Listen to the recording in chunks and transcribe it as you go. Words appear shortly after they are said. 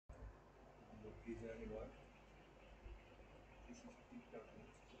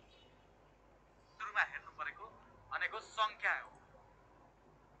भनेको संख्या हो।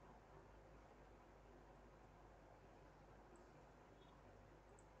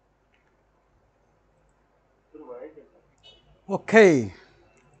 ओके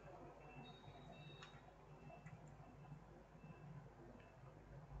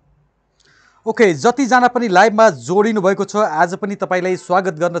ओके जतिजना पनि लाइभमा जोडिनु भएको छ आज पनि तपाईँलाई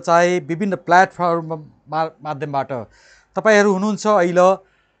स्वागत गर्न चाहे विभिन्न प्लेटफर्म माध्यमबाट तपाईँहरू हुनुहुन्छ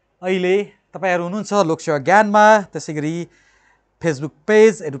अहिले तपाईँहरू हुनुहुन्छ लोकसेवा ज्ञानमा, त्यसै गरी फेसबुक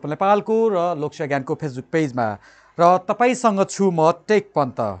पेज एडुप नेपालको र लोकसेवा ज्ञानको फेसबुक पेजमा, र तपाईँसँग छु म टेक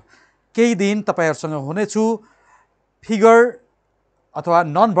पन्त। केही दिन तपाईँहरूसँग हुनेछु फिगर अथवा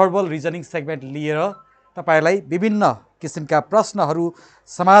नन भर्बल रिजनिङ सेगमेन्ट लिएर तपाईँहरूलाई विभिन्न किसिमका प्रश्नहरू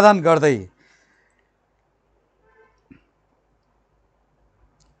समाधान गर्दै।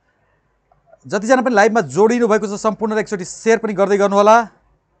 जतिजना पनि लाइभमा जोडिनु भएको छ सम्पूर्णलाई एकचोटि सेयर पनि गर्दै गर्नुहोला।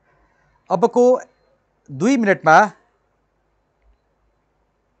 अबको 2 मिनटमा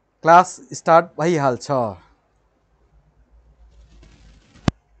क्लास स्टार्ट भइहाल्छ।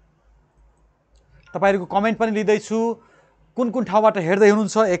 तपाईँहरूको कमेन्ट पनि लिँदैछु। कुन कुन ठाउँबाट हेर्दै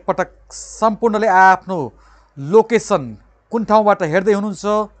हुनुहुन्छ एकपटक सम्पूर्णले आफ्नो लोकेसन कुन ठाउँबाट हेर्दै हुनुहुन्छ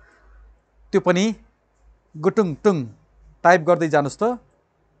त्यो पनि गुटुङ टुङ टाइप गर्दै जानुहोस् त।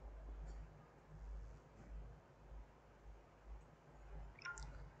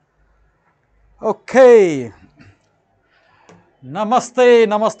 ओके नमस्ते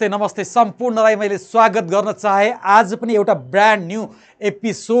नमस्ते नमस्ते सम्पूर्णलाई मैले स्वागत गर्न चाहे। आज पनि एउटा ब्रान्ड न्यू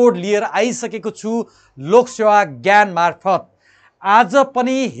एपिसोड लिएर आइसकेको छु लोकसेवा ज्ञान मार्फत। आज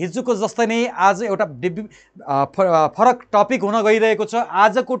पनि हिजोको जस्तै नै आज एउटा फरक टपिक हुन गइरहेको छ।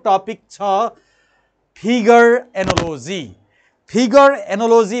 आजको टपिक छ फिगर एनालोजी। फिगर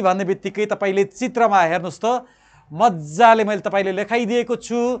एनालोजी भन्ने बित्तिकै तपाईँले चित्रमा हेर्नुहोस् त, मजाले मैले तपाईँले लेखाइदिएको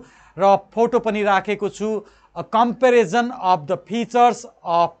छु र फोटो पनि राखेको छु। A comparison of the features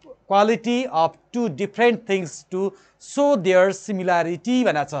of quality of two different things to show their similarity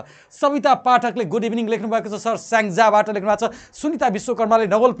भनेको छ। सविता पाठकले गुड इभिनिङ लेख्नु भएको छ सर, स्याङ्जाबाट लेख्नु भएको छ। सुनिता विश्वकर्माले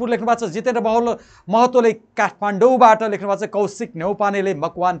नवलपुर लेख्नु भएको छ। जितेन्द्र महतोले काठमाडौँबाट लेख्नु भएको छ। कौशिक नेउपानेले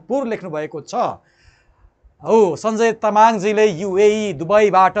मकवानपुर लेख्नु भएको छ। हो सञ्जय तामाङजीले युएई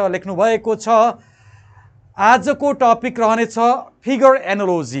दुबईबाट लेख्नु भएको छ। आजको टपिक रहनेछ फिगर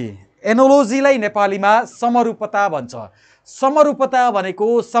एनालोजी। एनालोजीलाई नेपालीमा समरूपता भन्छ। समरूपता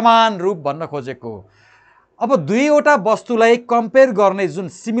भनेको समान रूप भन्न खोजेको। अब दुईवटा वस्तुलाई कम्पेयर गर्ने जुन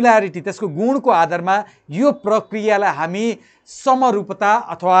सिमिल्यारिटी, त्यसको गुणको आधारमा यो प्रक्रियालाई हामी समरूपता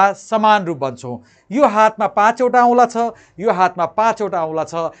अथवा समान रूप भन्छौँ। यो हातमा 5 वटा औँला छ, यो हातमा 5 वटा औँला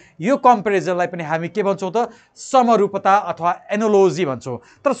छ, यो कम्पेरिजनलाई पनि हामी के भन्छौँ त समरूपता अथवा एनालोजी भन्छौँ।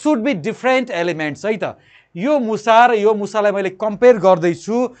 तर सुड बी डिफ्रेन्ट एलिमेन्ट्स है त। यो मुसा र यो मुसालाई मैले कम्पेयर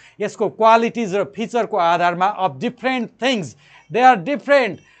गर्दैछु यसको क्वालिटिज र फिचरको आधारमा of different things, they are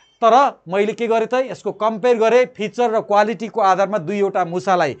different. तर मैले के गरेँ त यसको कम्पेयर गरेँ फिचर र क्वालिटीको आधारमा दुईवटा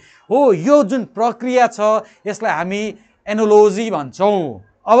मुसालाई। हो यो जुन प्रक्रिया छ यसलाई हामी एनालोजी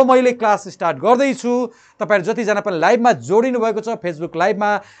भन्छौँ। अब मैले क्लास स्टार्ट गर्दैछु। तपाईँहरू जतिजना पनि लाइभमा जोडिनु भएको छ फेसबुक लाइभमा,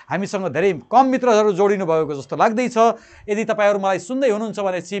 हामीसँग धेरै कम मित्रहरू जोडिनु भएको जस्तो लाग्दैछ। यदि तपाईँहरू मलाई सुन्दै हुनुहुन्छ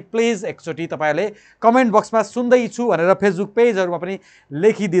भनेपछि प्लिज एकचोटि तपाईँहरूले कमेन्ट बक्समा सुन्दैछु भनेर फेसबुक पेजहरूमा पनि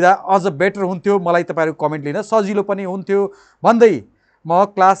लेखिदिँदा अझ बेटर हुन्थ्यो, मलाई तपाईँहरूको कमेन्ट लिन सजिलो पनि हुन्थ्यो भन्दै म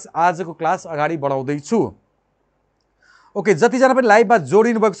आजको क्लास अगाडि बढाउँदैछु। ओके जतिजना पनि लाइभमा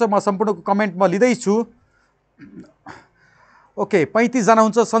जोडिनु भएको छ म सम्पूर्णको कमेन्ट म लिँदैछु। ओके 35 जना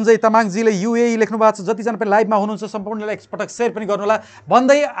हुन्छ। सञ्जय तामाङजीले युएई लेख्नु भएको छ। जतिजना पनि लाइभमा हुनुहुन्छ सम्पूर्णलाई एकपटक सेयर पनि गर्नुहोला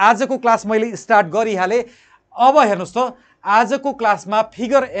भन्दै आजको क्लास मैले स्टार्ट गरिहालेँ। अब हेर्नुहोस् त आजको क्लासमा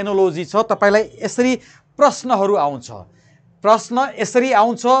फिगर एनालोजी छ। तपाईँलाई यसरी प्रश्नहरू आउँछ। प्रश्न यसरी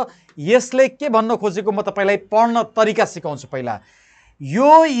आउँछ, यसले के भन्न खोजेको म तपाईँलाई पढ्न तरिका सिकाउँछु। पहिला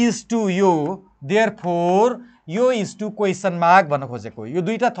यो इज टु यो, देयरफोर यो इज टु क्वेसन मार्क भन्न खोजेको। यो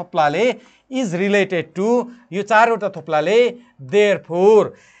दुईटा थोप्लाले इज रिलेटेड टु, यो चारवटा थोप्लाले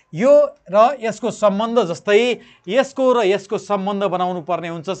देयरफोर। यो र यसको सम्बन्ध जस्तै यसको र यसको सम्बन्ध बनाउनु पर्ने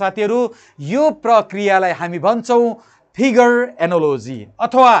हुन्छ साथीहरू। यो प्रक्रियालाई हामी भन्छौँ फिगर एनालोजी।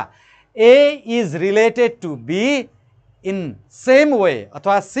 अथवा ए is related to be in same way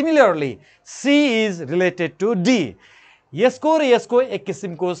अथवा similarly C is related two D. यसको र यसको एक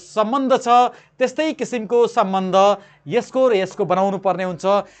किसिमको सम्बन्ध छ, त्यस्तै किसिमको सम्बन्ध यसको र यसको बनाउनु पर्ने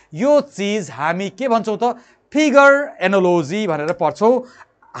हुन्छ। यो चिज हामी के भन्छौँ त फिगर एनालोजी भनेर पढ्छौँ।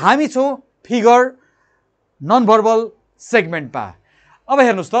 हामी छौँ फिगर नन भर्बल सेगमेन्टमा। अब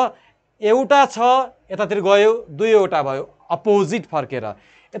हेर्नुहोस् त एउटा छ यतातिर गयो, दुईवटा भयो अपोजिट फर्केर।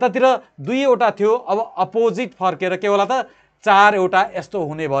 यतातिर दुईवटा थियो, अब अपोजिट फर्केर के होला त 4 वटा यस्तो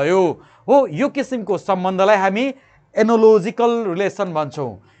हुने भयो हो। यो किसिमको सम्बन्धलाई हामी एनोलोजिकल रिलेसन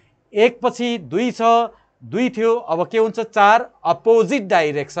भन्छौँ। 1 पछि 2 छ, 2 थियो, अब के हुन्छ 4 अपोजिट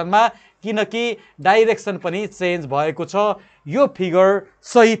डाइरेक्सनमा, किनकि डाइरेक्सन पनि चेन्ज भएको छ। यो फिगर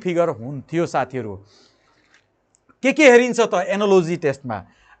सही फिगर हुन्थ्यो साथीहरू। के हेरिन्छ त एनोलोजी टेस्टमा?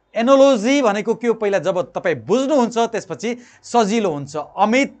 एनोलोजी भनेको के हो पहिला जब तपाईँ बुझ्नुहुन्छ त्यसपछि सजिलो हुन्छ।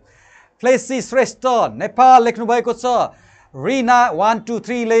 अमित फ्लेसी श्रेष्ठ नेपाल लेख्नु भएको छ। रिना 1 2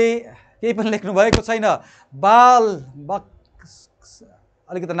 3 ले केही पनि लेख्नु भएको छैन। बाल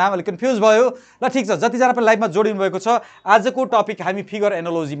अलिकति नाम अलिक कन्फ्युज भयो। ल ठिक छ, जतिजना पनि लाइभमा जोडिनु भएको छ, आजको टपिक हामी फिगर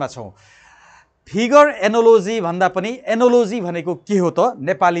एनोलोजीमा छौँ। फिगर एनोलोजी भन्दा पनि एनोलोजी भनेको के हो त?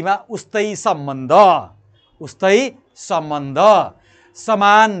 नेपालीमा उस्तै सम्बन्ध, उस्तै सम्बन्ध,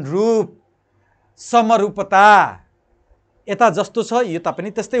 समान रूप, समरूपता, यता जस्तो छ यता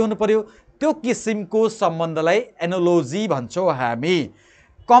पनि त्यस्तै हुनु पर्यो, त्यो किसिमको सम्बन्धलाई एनोलोजी भन्छौँ हामी।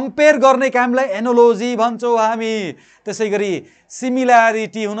 कम्पेयर गर्ने कामलाई एनोलोजी भन्छौँ हामी। त्यसै गरी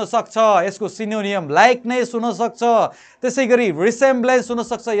सिमिल्यारिटी हुनसक्छ, यसको सिनोनियम लाइकनेस हुनसक्छ, त्यसै गरी रिसेम्ब्लेन्स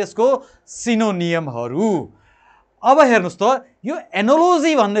हुनसक्छ, यसको सिनोनियमहरू। अब हेर्नुहोस् त, यो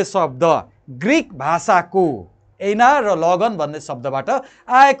एनोलोजी भन्ने शब्द ग्रिक भाषाको एना र लगन भन्ने शब्दबाट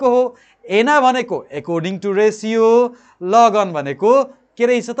आएको हो। एना भनेको एकोर्डिङ टु रेसियो, लगन भनेको के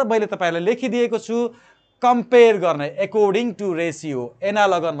रहेछ त मैले तपाईँलाई लेखिदिएको छु, कम्पेयर गर्ने एकोर्डिङ टु रेसियो। एना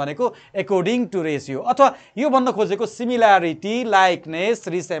लगन भनेको एकोर्डिङ टु रेसियो, अथवा यो भन्न खोजेको सिमिल्यारिटी, लाइकनेस,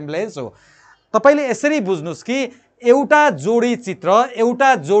 रिसेम्ब्लेन्स हो। तपाईँले यसरी बुझ्नुहोस् कि एउटा जोडी चित्र, एउटा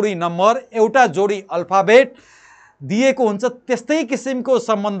जोडी नम्बर, एउटा जोडी अल्फाबेट दिएको हुन्छ, त्यस्तै किसिमको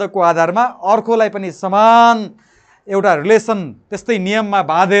सम्बन्धको आधारमा अर्कोलाई पनि समान एउटा रिलेसन त्यस्तै नियममा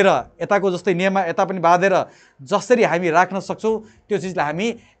बाँधेर, यताको जस्तै नियममा यता पनि बाँधेर जसरी हामी राख्न सक्छौँ त्यो चिजलाई हामी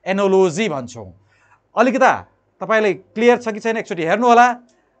एनोलोजी भन्छौँ। अलिकता तपाईँलाई क्लियर छ कि छैन एकचोटि हेर्नु होला,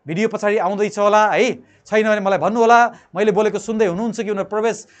 भिडियो पछाडि आउँदैछ होला है। छैन भने मलाई भन्नु होला। मैले बोलेको सुन्दै हुनुहुन्छ कि उनीहरू?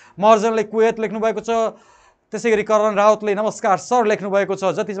 प्रवेश महर्जनले कुवेत लेख्नुभएको छ, त्यसै गरी करण राउतले नमस्कार सर लेख्नुभएको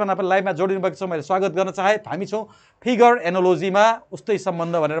छ। जतिजना पनि लाइभमा जोडिनु भएको छ मैले स्वागत गर्न चाहे। हामी छौँ फिगर एनोलोजीमा, उस्तै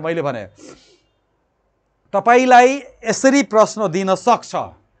सम्बन्ध भनेर मैले भने। तपाईलाई यसरी प्रश्न दिन सक्छ,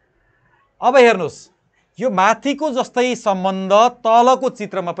 अब हेर्नुहोस्, यो माथिको जस्तै सम्बन्ध तलको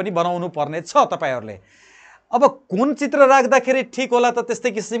चित्रमा पनि बनाउनु पर्ने छ तपाईहरूले। अब कुन चित्र राख्दाखेरि ठिक होला त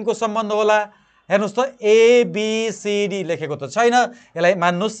त्यस्तै किसिमको सम्बन्ध होला? हेर्नुहोस् त, एबिसिडी लेखेको त छैन, यसलाई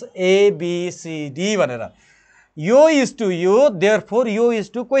मान्नुहोस् एबिसिडी भनेर। यो इज टु यो, देयरफोर यो इज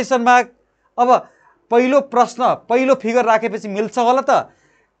टु क्वेसन मार्क। अब पहिलो प्रश्न, पहिलो फिगर राखेपछि मिल्छ होला त?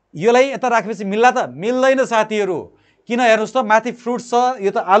 यसलाई यता राखेपछि मिल्ला त? मिल्दैन साथीहरू। किन? हेर्नुहोस् त, माथि फ्रुट्स छ,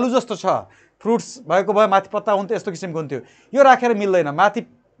 यो त आलु जस्तो छ, फ्रुट्स भएको भए माथि पत्ता हुन्थ्यो, यस्तो किसिमको हुन्थ्यो। यो राखेर मिल्दैन, माथि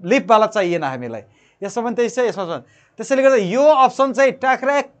लिफवाला चाहिएन हामीलाई। यसमा पनि त्यही छ, यसमा पनि। त्यसैले गर्दा यो अप्सन चाहिँ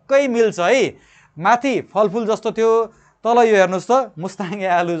ट्याक्र्याक्कै मिल्छ है। माथि फलफुल जस्तो थियो, तल यो हेर्नुहोस् त मुस्ताङ्गे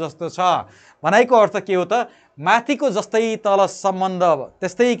आलु जस्तो छ। भनाइको अर्थ के हो त? माथिको जस्तै तल सम्बन्ध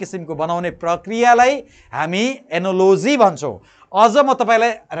त्यस्तै किसिमको बनाउने प्रक्रियालाई हामी एनोलोजी भन्छौँ। अझ म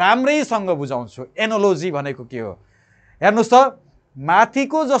तपाईँलाई राम्रैसँग बुझाउँछु एनोलोजी भनेको के हो। हेर्नुहोस् त,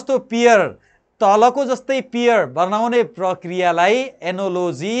 माथिको जस्तो पियर, तलको जस्तै पियर बनाउने प्रक्रियालाई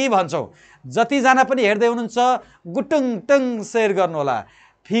एनोलोजी भन्छौँ। जतिजना पनि हेर्दै हुनुहुन्छ गुटुङ टुङ सेयर गर्नुहोला।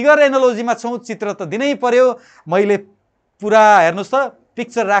 फिगर एनोलोजीमा छौँ, चित्र त दिनै पर्यो। मैले पुरा हेर्नुहोस् त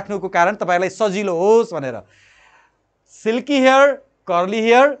पिक्चर राख्नुको कारण तपाईँलाई सजिलो होस् भनेर। Silky hair, curly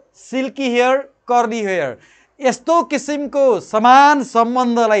hair, silky hair, curly hair, यस्तो किसिमको समान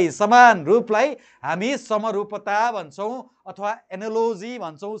सम्बन्धलाई, समान रूपलाई हामी समरूपता भन्छौँ अथवा एनोलोजी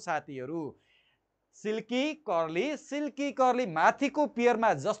भन्छौँ साथीहरू। सिल्की कर्ली, माथिको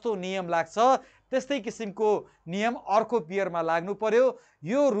पियरमा जस्तो नियम लाग्छ त्यस्तै किसिमको नियम अर्को पियरमा लाग्नु पर्यो।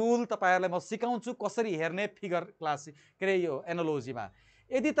 यो रुल तपाईँहरूलाई म सिकाउँछु कसरी हेर्ने फिगर क्लास के अरे यो एनोलोजीमा।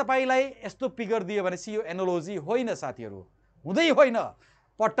 यदि तपाईँलाई यस्तो फिगर दियो भनेपछि यो एनोलोजी होइन साथीहरू, हुँदै होइन,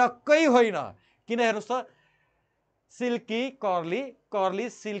 पटक्कै होइन। किन? हेर्नुहोस् त, सिल्की कर्ली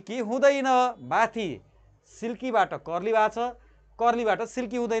सिल्की हुँदैन। माथि सिल्कीबाट कर्ली भएको छ, कर्लीबाट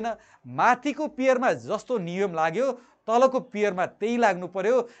सिल्की हुँदैन। माथिको पियरमा जस्तो नियम लाग्यो तलको पियरमा त्यही लाग्नु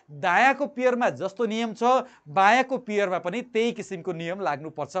पर्यो। दायाँको पियरमा जस्तो नियम छ बायाँको पियरमा पनि त्यही किसिमको नियम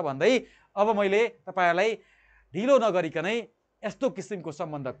लाग्नुपर्छ भन्दै अब मैले तपाईँहरूलाई ढिलो नगरिकनै यस्तो किसिमको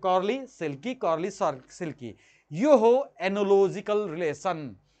सम्बन्ध कर्ली सिल्की, यो हो एनोलोजिकल रिलेसन।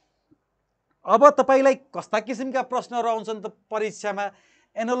 अब तपाईलाई कस्ता किसिमका प्रश्नहरू आउँछन् त परीक्षामा?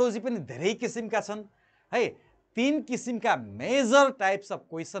 एनोलोजी पनि धेरै किसिमका छन् है। 3 किसिमका मेजर टाइप्स अफ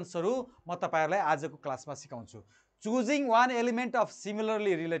क्वेसन्सहरू म तपाईहरूलाई आजको क्लासमा सिकाउँछु। Choosing one element of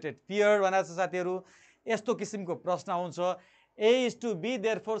similarly related pair भनेको छ साथीहरू। यस्तो किसिमको प्रश्न आउँछ। A is to B,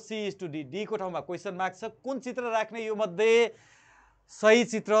 therefore C is to D. D को ठाउँमा क्वेसन मार्क छ, कुन चित्र राख्ने यो मध्ये सही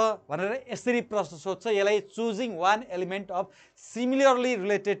चित्र भनेर यसरी प्रश्न सोध्छ। यसलाई choosing one element of similarly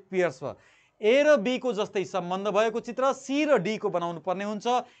related pairs भयो। A र B को जस्तै सम्बन्ध भएको चित्र C र D को बनाउनु पर्ने हुन्छ।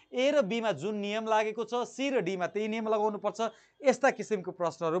 A र B मा जुन नियम लागेको छ C र D मा त्यही नियम लगाउनु पर्छ। यस्ता किसिमको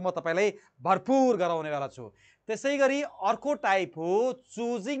प्रश्नहरू म तपाईलाई भरपूर गराउनेवाला छु। त्यसै गरी अर्को टाइप हो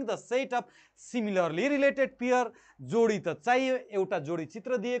choosing the set of similarly related pair. जोडी त चाहियो, एउटा जोडी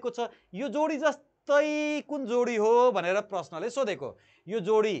चित्र दिएको छ, यो जोडी जस्तै कुन जोडी हो भनेर प्रश्नले सोधेको। यो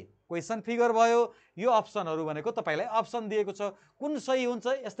जोडी क्वेसन फिगर भयो, यो अप्सनहरू भनेको तपाईलाई अप्सन दिएको छ, कुन सही हुन्छ,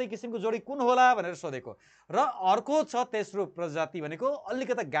 यस्तै किसिमको जोडी कुन होला भनेर सोधेको। र अर्को छ तेस्रो प्रजाति भनेको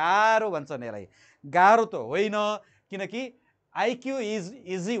अलिकति गाह्रो भन्छन् यसलाई। गाह्रो त होइन, किनकि IQ is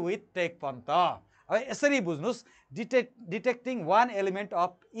easy with take Pant. अब यसरी बुझ्नुस्, डिटेक्टिङ one element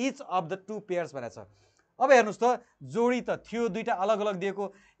of each of the two pairs भनेको छ। अब हेर्नुस् त, जोडी त थियो, दुईटा अलग अलग दिएको,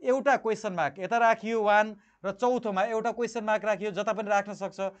 एउटा क्वेसन मार्क यता राखियो 1 र चौथोमा एउटा क्वेसन मार्क राखियो, जता पनि राख्न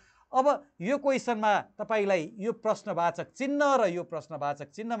सक्छ। अब यो क्वेसनमा तपाईलाई यो प्रश्नवाचक चिन्ह र यो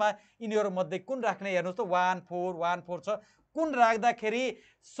प्रश्नवाचक चिन्हमा यिनीहरू मध्ये कुन राख्ने हेर्नुस् त 1 4 1 4 छ। कुन राख्दाखेरि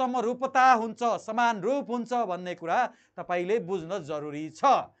समरूपता हुन्छ, समान रूप हुन्छ भन्ने कुरा तपाईले बुझ्न जरुरी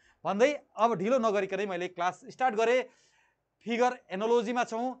छ भन्दै अब ढिलो नगरिकनै मैले क्लास स्टार्ट गरे। फिगर एनालोजीमा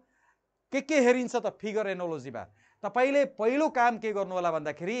छौं। के हेरिन्छ त फिगर एनालोजीमा? तपाईले पहिलो काम के गर्नु होला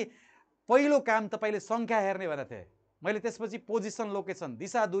भन्दाखेरि, पहिलो काम तपाईले संख्या हेर्ने भनेको थिए मैले, त्यसपछि पोजिसन, लोकेसन,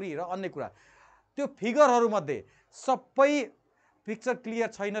 दिशा, दूरी र अन्य कुरा। त्यो फिगरहरू मध्ये सबै पिक्चर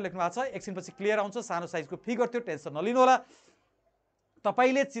क्लियर छैन लेख्नु भएको छ, एकछिनपछि क्लियर आउँछ। सानो साइजको फिगर थियो, टेन्सन नलिनु होला।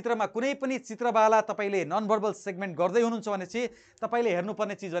 तपाईले चित्रमा कुनै पनि चित्रवाला तपाईले नन भर्बल सेगमेन्ट गर्दै हुनुहुन्छ भने चाहिँ तपाईले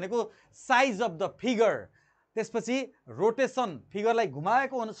हेर्नुपर्ने चिज भनेको साइज अफ द फिगर, त्यसपछि रोटेसन, फिगरलाई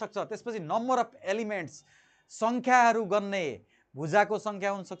घुमाएको हुन सक्छ, त्यसपछि नम्बर अफ एलिमेन्ट्स, संख्याहरू गन्ने, भुजाको संख्या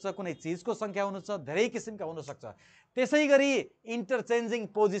हुन सक्छ, कुनै चिजको संख्या हुन सक्छ, धेरै किसिमका हुन सक्छ। त्यसै गरी इन्टरचेन्जिङ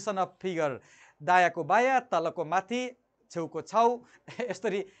पोजिसन अफ फिगर, दायाँको बायाँ, तलको माथि, छेउको छाउ,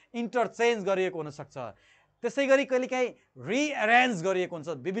 यसरी इन्टरचेन्ज गरिएको हुन सक्छ। त्यसै गरी कहिलेकाहीँ रिएरेन्ज गरिएको हुन्छ,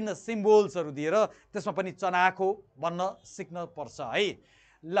 विभिन्न सिम्बोल्सहरू दिएर, त्यसमा पनि चनाखो बन्न सिक्न पर्छ है।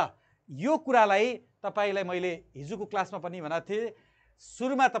 ल, यो कुरालाई तपाईलाई मैले हिजोको क्लासमा पनि भनेको थिएँ,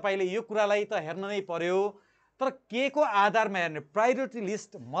 सुरुमा तपाईले यो कुरालाई त हेर्न नै पर्यो, तर के को आधारमा हेर्ने, प्रायोरिटी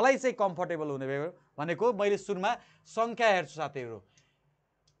लिस्ट मलाई चाहिँ कम्फर्टेबल हुने भयो भनेको मैले सुरुमा संख्या हेर्छु साथीहरू,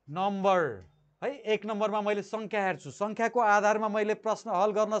 नम्बर है। 1 नम्बरमा मैले संख्या हेर्छु, संख्याको आधारमा मैले प्रश्न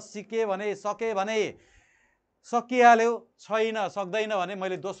हल गर्न सके भने सकिहाल्यो, छैन सक्दैन भने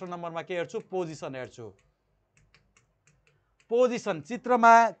मैले दोस्रो नम्बरमा के हेर्छु, पोजिसन हेर्छु। पोजिसन,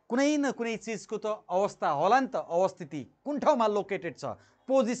 चित्रमा कुनै न कुनै चिजको त अवस्था होला नि त, अवस्थिति कुन ठाउँमा लोकेटेड छ,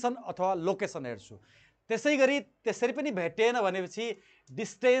 पोजिसन अथवा लोकेसन हेर्छु। त्यसै गरी त्यसरी पनि भेटेन भनेपछि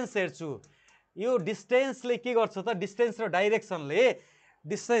डिस्टेन्स हेर्छु। यो डिस्टेन्सले के गर्छ त, डिस्टेन्स र डाइरेक्सनले,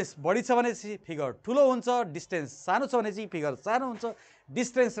 डिस्टेन्स बढी छ भने चाहिँ फिगर ठुलो हुन्छ, डिस्टेन्स सानो छ भने चाहिँ फिगर सानो हुन्छ।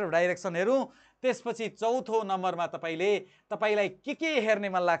 डिस्टेन्स र डाइरेक्सन हेरौँ। त्यसपछि चौथो नम्बरमा तपाईलाई के हेर्ने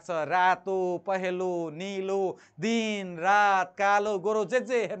मन लाग्छ, रातो, पहेँलो, नीलो, दिन रात, कालो, गोरो,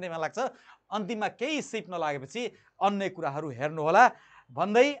 जे हेर्ने मन लाग्छ। अन्तिममा केही सिप नलागेपछि अन्य कुराहरू हेर्नु होला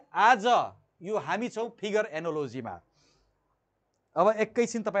भन्दै आज यो हामी छौं फिगर एनालोजीमा। अब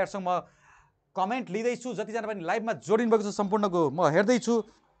एकैछिन तपाईहरुसँग म कमेन्ट लिँदैछु, जतिजना पनि लाइभमा जोडिनु भएको छ सम्पूर्णको म हेर्दैछु।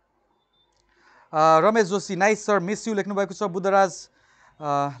 Ramesh Joshi, nice sir, miss you लेख्नु भएको छ। बुद्धराज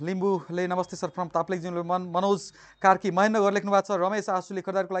लिम्बूले नमस्ते सर फ्रम ताप्लेजुङ। मनोज कार्की महेन्द्रनगर लेख्नु भएको छ। रमेश आशुले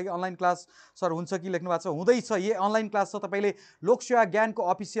खरिदारको लागि अनलाइन क्लास सर हुन्छ कि लेख्नु भएको छ। हुँदैछ, यही अनलाइन क्लास छ। तपाईले लोकसेवा ज्ञानको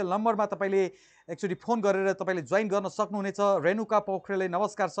अफिसियल नम्बरमा तपाईले एकचोटि फोन गरेर तपाईले जोइन गर्न सक्नुहुनेछ। रेणुका पोखरेलले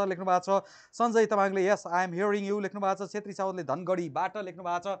नमस्कार सर लेख्नु भएको छ। सञ्जय तामाङले yes I am hearing you लेख्नु भएको छ। छेत्री साउदले धनगढीबाट लेख्नु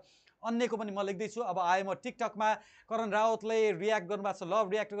भएको छ। अन्यको पनि म लेख्दैछु। अब आए म टिकटकमा करण रावतले रियाक्ट गर्नुभएको छ, लभ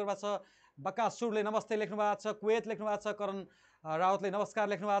रियाक्ट गर्नुभएको छ। बकासुरले नमस्ते लेख्नु भएको छ। कुवेत लेख्नु भएको छ। करण रावतले नमस्कार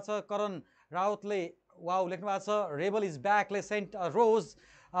लेख्नु भएको छ। करण रावतले वाउ लेख्नु भएको छ। रेबल इज ब्याकले सेन्ट रोज।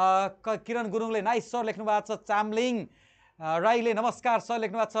 किरण गुरुङले नाइस सर लेख्नु भएको छ। चामलिङ राईले नमस्कार सर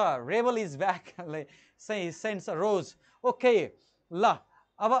लेख्नु भएको छ। Rebel is ब्याकले saint rose. Okay, ल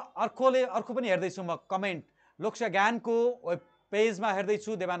अब अर्को पनि हेर्दैछु म कमेन्ट। लोकसेवा ज्ञानको वेब पेजमा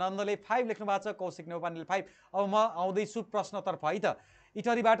हेर्दैछु। देवानन्दले 5 लेख्नु भएको छ। कौशिक नेउपानेले 5। अब म आउँदैछु प्रश्नतर्फ है त।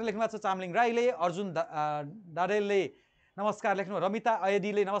 इटरीबाट लेख्नु भएको छ चामलिङ राईले। अर्जुन दाडेलले नमस्कार लेख्नु। रमिता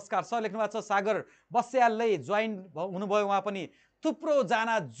अयदीले नमस्कार सर लेख्नु भएको छ। सागर बस्यालले जोइन हुनुभयो, उहाँ पनि। थुप्रो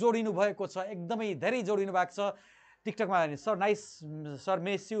जना जोडिनु भएको छ, एकदमै धेरै जोडिनु भएको छ। टिकटकमा sir nice sir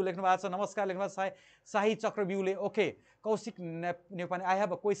miss you लेख्नु भएको छ, नमस्कार लेख्नु भएको छ शाही चक्रव्यूले। Okay Kaushik Nepali I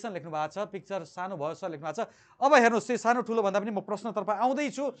have a question लेख्नु भएको छ, पिक्चर सानो भयो सर लेख्नु भएको छ। अब हेर्नुहोस् चाहिँ सानो ठुलो भन्दा पनि म प्रश्नतर्फ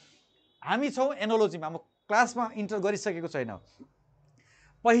आउँदैछु। हामी छौँ एनोलोजीमा, म क्लासमा इन्टर गरिसकेको छैन।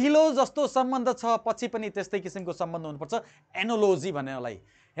 पहिलो जस्तो सम्बन्ध छ पछि पनि त्यस्तै किसिमको सम्बन्ध हुनुपर्छ एनोलोजी भन्नेलाई।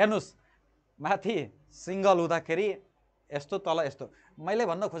 हेर्नुहोस् माथि सिङ्गल हुँदाखेरि यस्तो, तल यस्तो, मैले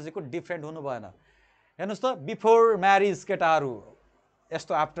भन्न खोजेको डिफ्रेन्ट हुनु भएन। हेर्नुहोस् त बिफोर म्यारिज केटाहरू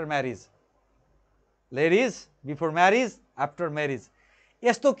यस्तो, after marriage ladies, before marriage after marriage,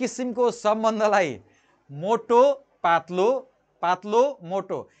 यस्तो किसिमको सम्बन्धलाई मोटो पातलो, पातलो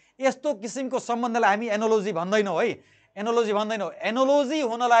मोटो, यस्तो किसिमको सम्बन्धलाई हामी एनोलोजी भन्दैनौँ है, एनोलोजी भन्दैनौँ। एनोलोजी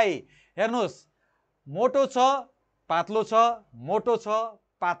हुनलाई हेर्नुहोस् मोटो छ पातलो छ, मोटो छ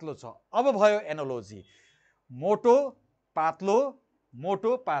पातलो छ, अब भयो एनोलोजी मोटो पातलो,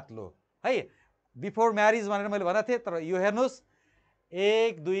 मोटो पातलो है। बिफोर म्यारिज भनेर मैले भनेको थिएँ, तर यो हेर्नुहोस्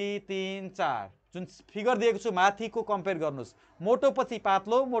 1 2 3 4 जुन फिगर दिएको छु माथिको कम्पेयर गर्नुहोस्, मोटो पछि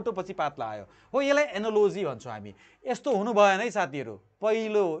पातलो, मोटो पछि पातला आयो, हो यसलाई एनोलोजी भन्छौँ हामी। यस्तो हुनु भएन है साथीहरू,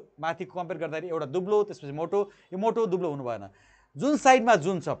 पहिलो माथिको कम्पेयर गर्दाखेरि एउटा दुब्लो त्यसपछि मोटो, यो मोटो दुब्लो हुनु भएन। जुन साइडमा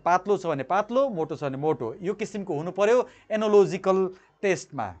जुन छ, पातलो छ भने पातलो, मोटो छ भने मोटो, यो किसिमको हुनु पर्यो एनोलोजिकल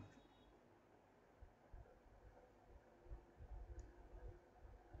टेस्टमा।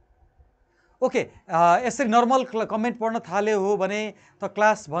 ओके यसरी नर्मल कमेन्ट पढ्न थाल्यो हो भने त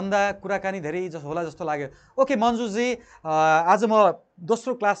क्लासभन्दा कुराकानी धेरै जस्तो होला जस्तो लाग्यो। ओके मन्जुजी, आज म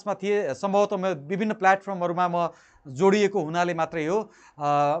दोस्रो क्लासमा थिएँ, सम्भवतः म विभिन्न प्लेटफर्महरूमा म जोडिएको हुनाले मात्रै हो।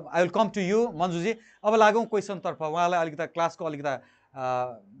 I will come to you मन्जुजी। अब लागौँ क्वेसनतर्फ। उहाँलाई अलिकति क्लासको अलिकति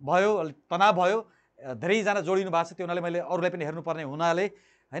भयो, अलिक तनाव भयो, धेरैजना जोडिनु भएको छ, त्यो हुनाले मैले अरूलाई पनि हेर्नुपर्ने हुनाले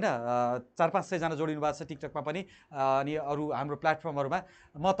हैन 4-5 सयजना जोडिनु भएको छ टिकटकमा पनि अनि अरू हाम्रो प्लेटफर्महरूमा।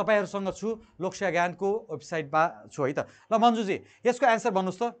 म तपाईँहरूसँग छु, लोकसेवा ज्ञानको वेबसाइटमा छु है त। ल मन्जुजी यसको एन्सर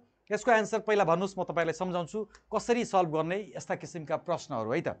भन्नुहोस् त, यसको एन्सर पहिला भन्नुहोस्, म तपाईँलाई सम्झाउँछु कसरी सल्भ गर्ने यस्ता किसिमका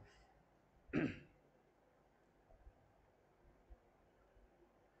प्रश्नहरू है त।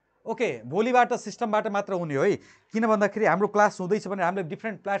 ओके भोलिबाट सिस्टमबाट मात्र हुने हो है, किन भन्दाखेरि हाम्रो क्लास हुँदैछ भने हामीले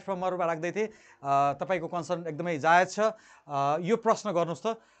डिफ्रेन्ट प्लेटफर्महरूमा राख्दै थिएँ। तपाईँको कन्सर्न एकदमै जायज छ। यो प्रश्न गर्नुहोस्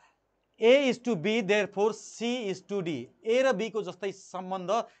त, ए is to be therefore C is two D, ए र बी को जस्तै सम्बन्ध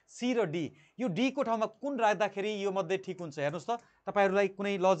सी र डी, यो डी को ठाउँमा कुन राख्दाखेरि यो मध्ये ठिक हुन्छ हेर्नुहोस् त। तपाईँहरूलाई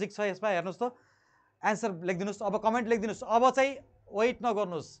कुनै लजिक छ यसमा? हेर्नुहोस् त, एन्सर लेखिदिनुहोस्, अब कमेन्ट लेखिदिनुहोस्, अब चाहिँ वेट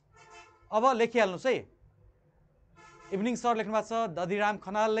नगर्नुहोस्, अब लेखिहाल्नुहोस् है। इभिनिङ सर लेख्नु भएको छ, दधिराम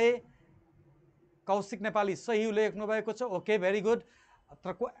खनालले, कौशिक नेपाली सही लेख्नु भएको छ, ओके भेरी गुड।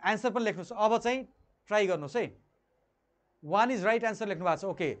 तर एन्सर पनि लेख्नुहोस्, अब चाहिँ ट्राई गर्नुहोस् है। 1 इज राइट एन्सर लेख्नु भएको छ,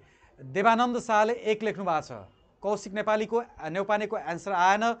 ओके। देवानन्द शाहले 1 लेख्नु भएको छ, कौशिक नेपालीको नेउपानेको एन्सर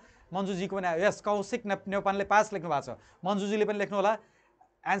आएन, मन्जुजीको पनि आयो। यस कौशिक नेउपानेले 5 लेख्नु भएको छ, मन्जुजीले पनि लेख्नु होला,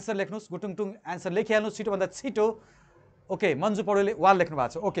 एन्सर लेख्नुहोस्, गुटुङटुङ एन्सर लेखिहाल्नुहोस् छिटोभन्दा छिटो। ओके मन्जु पौडेलले 1 लेख्नु भएको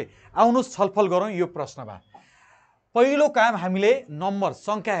छ, ओके। आउनुहोस् छलफल गरौँ यो प्रश्नमा। पहिलो काम हामीले नम्बर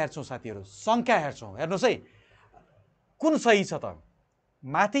सङ्ख्या हेर्छौँ साथीहरू, सङ्ख्या हेर्छौँ। हेर्नुहोस् है कुन सही छ त।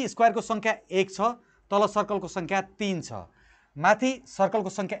 माथि स्क्वायरको सङ्ख्या 1 छ, तल सर्कलको सङ्ख्या 3 छ। माथि सर्कलको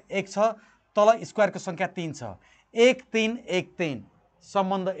सङ्ख्या 1 छ, तल स्क्वायरको सङ्ख्या 3 छ। 1 3 1 3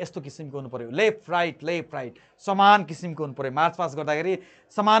 सम्बन्ध यस्तो किसिमको हुनु पर्यो, लेफ्ट राइट समान किसिमको हुनु पर्यो। मार्चपास गर्दाखेरि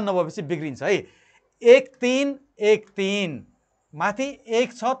समान नभएपछि बिग्रिन्छ है। 1 3 1 3 माथि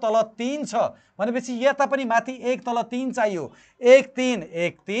 1 छ तल 3 छ भनेपछि यता पनि माथि 1 तल 3 चाहियो। 1 3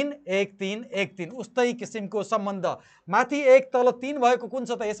 1 3 1 3 1 3 उस्तै किसिमको सम्बन्ध। माथि 1 तल 3 भएको कुन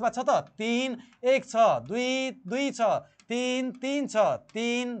छ त? यसमा छ त 3 1 छ, 2 2 छ, 3 3 छ,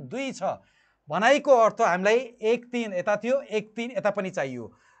 3 2 छ। भनाइको अर्थ हामीलाई 1 3 यता थियो, 1 3 यता पनि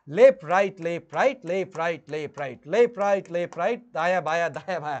चाहियो। Left right left right left right left right left right left right, दायाँ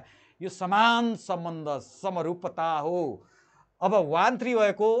बायाँ यो समान सम्बन्ध समरूपता हो। अब 1 3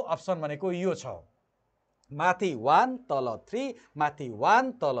 भएको अप्सन भनेको यो छ, माथि 1 तल 3, माथि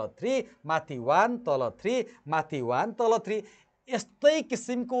 1 तल 3, माथि 1 तल 3, माथि 1 तल 3। यस्तै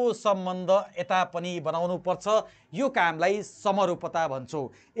किसिमको सम्बन्ध यता पनि बनाउनु पर्छ। यो कामलाई समरूपता भन्छौँ।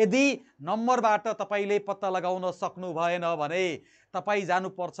 यदि नम्बरबाट तपाईँले पत्ता लगाउन सक्नु भएन भने तपाईँ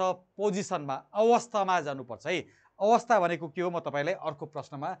जानुपर्छ पोजिसनमा, अवस्थामा जानुपर्छ है। अवस्था भनेको के हो म तपाईँलाई अर्को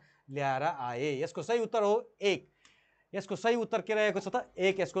प्रश्नमा ल्याएर आएँ। यसको सही उत्तर हो 1। यसको सही उत्तर के रहेको छ त?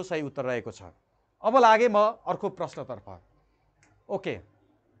 1 यसको सही उत्तर रहेको छ। अब लागे म अर्को प्रश्नतर्फ। ओके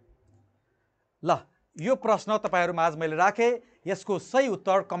ल यो प्रश्न तपाईहरु माझ मैले राखे, यसको सही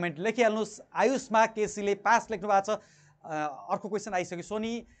उत्तर कमेन्ट लेखिहाल्नुस्। आयुष्मा केसीले 5 लेख्नु भएको छ। अर्को क्वेशन आइसक्यो।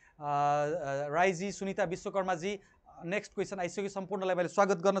 सोनी राईजी, सुनिता विश्वकर्माजी नेक्स्ट क्वेसन आइसक्यो। सम्पूर्णलाई मैले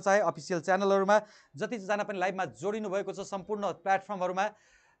स्वागत गर्न चाहे अफिसियल च्यानलहरुमा, जतिजना पनि लाइभमा जोडिनु भएको छ सम्पूर्ण प्लेटफर्महरुमा,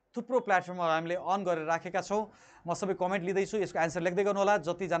 थुप्रो प्लेटफर्महरु हामीले अन गरेर राखेका छौं। म सबै कमेन्ट लिँदैछु, यसको एन्सर लेख्दै गर्नु होला।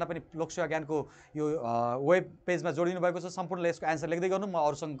 जतिजना पनि लोकसेवा ज्ञानको यो वेब पेजमा जोडिनु भएको छ सम्पूर्णले यसको एन्सर लेख्दै गर्नु, म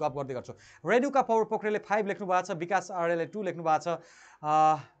अरूसँग गफ गर्दै गर्छु। रेणुका पौर पोखरेलले 5 लेख्नु भएको छ, विकास आर्यले 2 लेख्नु भएको छ,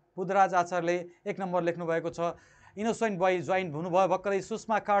 बुधराज आचार्यले 1 नम्बर लेख्नु भएको छ, इनोसेन्ट बोय जोइन हुनुभयो भर्खरै,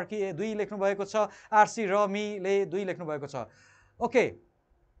 सुषमा कार्की 2 लेख्नु भएको छ, आरसी रमीले 2 लेख्नु भएको छ। ओके,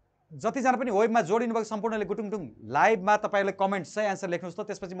 जतिजना पनि वेबमा जोडिनु भएको सम्पूर्णले गुटुङटुङ लाइभमा तपाईहरुले कमेन्ट सही एन्सर लेख्नुस् त,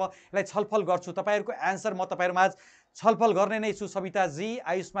 त्यसपछि म यसलाई छलफल गर्छु। तपाईहरुको एन्सर म तपाईहरुमा आज छलफल गर्ने नै छु। सविता जी,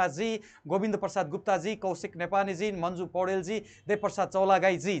 आयुष्मा जी, गोविन्द प्रसाद गुप्ता जी, कौशिक नेपानी जी, मन्जु पौडेल जी, देवप्रसाद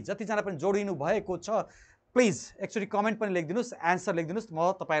चौलागाई जी, जतिजना पनि जोडिनु भएको छ प्लिज एकचोटि कमेन्ट पनि लेखिदिनुस्, एन्सर लेखिदिनुस्।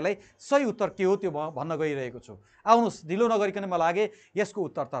 म तपाईलाई सही उत्तर के हो त्यो भन्न गइरहेको छु। आउनुस्, ढिलो नगरिकन म लागे यसको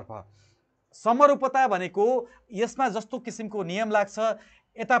उत्तरतर्फ। समरूपता भनेको यसमा जस्तो किसिमको नियम लाग्छ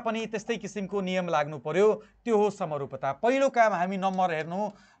यता पनि त्यस्तै किसिमको नियम लाग्नु पर्यो, त्यो हो समरूपता। पहिलो काम हामी नम्बर हेर्नु,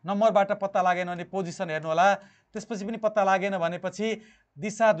 नम्बरबाट पत्ता लागेन भने पोजिसन हेर्नु होला, त्यसपछि पनि पत्ता लागेन भनेपछि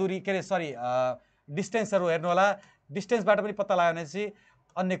दिशा दूरी के अरे सरी डिस्टेन्सहरु हेर्नु होला, डिस्टेन्सबाट पनि पत्ता लाग्यो भनेपछि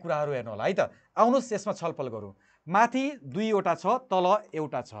अन्य कुराहरु हेर्नु होला है त। आउनुस् यसमा छलफल गरौँ। माथि 2 वटा छ, तल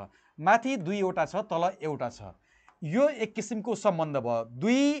एउटा छ, माथि 2 वटा छ, तल एउटा छ, यो एक किसिमको सम्बन्ध भयो।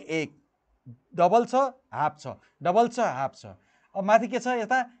 2 1 डबल छ, हाफ छ, डबल छ, हाफ छ। अब माथि के छ,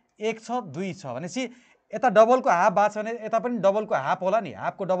 यता 1 छ, 2 छ भनेपछि यता डबलको हाफ भएको छ भने यता पनि डबलको हाफ होला नि,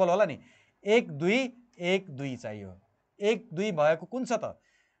 हाफको डबल होला नि। 1 2 1 2 चाहियो। 1 2 भएको कुन छ त?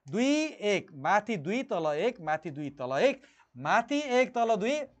 2 1, माथि 2 तल 1, माथि 2 तल 1, माथि 1 तल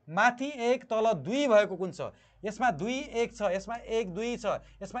 2, माथि 1 तल 2 भएको कुन छ? यसमा 2 1 छ, यसमा 1 2 छ,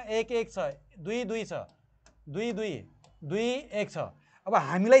 यसमा 1 1 छ, 2 2 छ, 2 2 2 1 छ। अब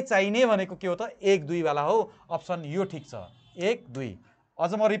हामीलाई चाहिने भनेको के हो त? 1 2 वाला हो। अप्सन यो ठीक छ, 1 2।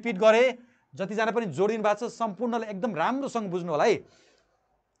 अझ म रिपिट गरे, जतिजना पनि जोडिनु भएको छ सम्पूर्णले एकदम राम्रोसँग बुझ्नु होला है।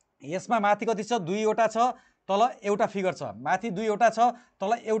 यसमा माथि कति छ? 2 वटा छ, तल एउटा फिगर छ, माथि 2 वटा छ,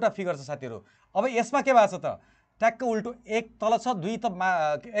 तल एउटा फिगर छ साथीहरु। अब यसमा के भएको छ त? ट्याक्क उल्टो, 1 तल छ, 2 त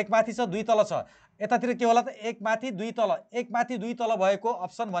 1 माथि छ, 2 तल छ। यतातिर के होला त? 1 माथि 2 तल, 1 माथि 2 तल भएको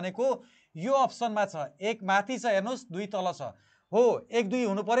अप्सन भनेको यो अप्सनमा छ। 1 माथि छ हेर्नुस्, 2 तल छ। हो, 1 2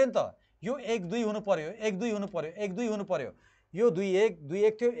 हुनु पर्यो नि त। यो 1 2 हुनु पर्यो, 1 2 हुनु पर्यो, 1 2 हुनु पर्यो। यो 2 1 2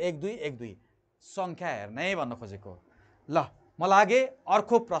 1 थियो, 1 2 1 2 संख्या हेर्नै भन्न खोजेको। ल म लागे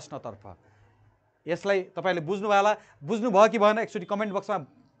अर्को प्रश्नतर्फ। यसलाई तपाईले बुझ्नु भयो होला, बुझ्नु भयो कि भएन एकचोटि कमेन्ट बक्समा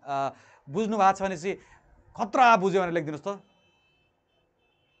बुझ्नु भएको छ भने चाहिँ खतरा बुझ्यो भने लेखिदिनुस् त।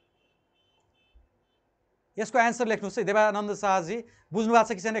 यसको एन्सर लेख्नुस् है देवानन्द शाहजी। बुझ्नु भएको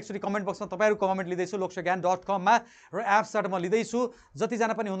छ कि छैन एकचोटि कमेन्ट बक्समा तपाईहरुको कमेन्ट लिँदैछु लोकसेवाज्ञान.com मा, र एप्सबाट म लिँदैछु।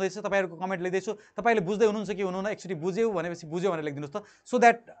 जतिजना पनि हुँदैछ तपाईहरुको कमेन्ट लिँदैछु। तपाईले बुझ्दै हुनुहुन्छ कि हुनुहुन्न एकचोटि बुझ्यौ भनेपछि बुझ्यो भनेर लेखिदिनुस् त, सो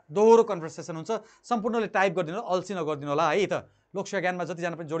द्याट दोहोरो कन्भर्सेसन हुन्छ। सम्पूर्णले टाइप गरिदिनु, अल्छी नगरिदिनु होला है त। लोकसेवाज्ञानमा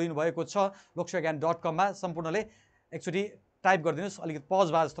जतिजना पनि जोडिनु भएको छ लोकसेवाज्ञान.com मा सम्पूर्णले एकचोटि टाइप गरिदिनुस्। अलिकति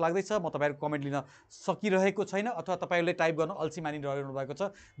पज भए जस्तो लाग्दैछ, म तपाईहरुको कमेन्ट लिन सकिरहेको छैन, अथवा तपाईहरुले टाइप गर्न अल्छी मानिरहनु भएको छ।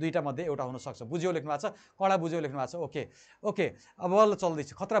 दुईटा मध्ये एउटा हुन सक्छ। बुझ्यो लेख्नु भएको छ, कडा बुझ्यो लेख्नु भएको छ। ओके ओके, अब बल्ल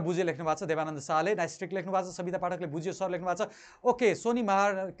चल्दैछ। खतरा बुझ्यो लेख्नु भएको छ देवानन्द शाहले, नाइस ट्रिक लेख्नु भएको छ। सविता पाठकले बुझ्यो सर लेख्नु भएको छ। ओके, सोनी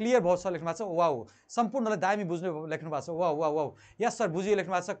महार क्लियर भयो सर लेख्नु भएको छ। वाउ, सम्पूर्णले दामी बुझ्नु लेख्नु भएको छ। वाउ वाउ वाउ, यस सर बुझ्यो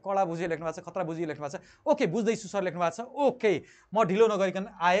लेख्नु भएको छ, कडा बुझ्यो लेख्नु भएको छ, खतरा बुझ्यो लेख्नु भएको छ। ओके, बुझ्दैछु सर लेख्नु भएको छ। ओके, म ढिलो नगरिकन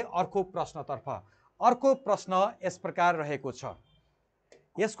आए अर्को प्रश्नतर्फ। अर्को प्रश्न यस प्रकार रहेको छ।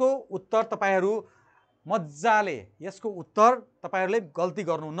 यसको उत्तर तपाईहरु मज्जाले, यसको उत्तर तपाईहरुले गल्ती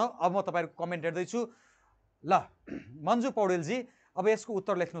गर्नुहुन्न। अब म तपाईहरुको कमेन्ट हेर्दै छु। ल मन्जु पौडेल जी, अब यसको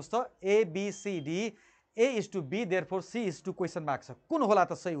उत्तर लेख्नुस् त। A B C D, A is to B therefore C is to question mark छ। कुन होला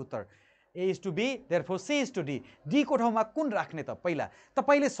त सही उत्तर? A is to B therefore C is to D। D को ठाउँमा कुन राख्ने त? पहिला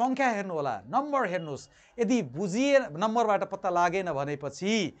तपाईले संख्या हेर्नु होला, नम्बर हेर्नुस्। यदि बुझिए नम्बरबाट पत्ता लागेन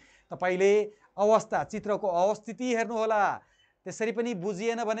भनेपछि तपाईले अवस्था, चित्रको अवस्थिति हेर्नु होला। त्यसरी पनि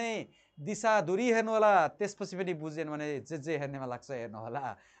बुझिएन भने दिशा दूरी हेर्नु होला। त्यसपछि पनि बुझिएन भने जे हेर्नेमा लाग्छ हेर्नु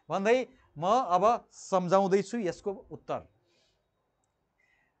होला भन्दै म अब सम्झाउँदै छु यसको उत्तर।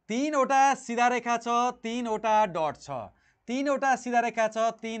 3 वटा सिधा रेखा छ, 3 वटा डट छ, 3 वटा सिधा रेखा छ,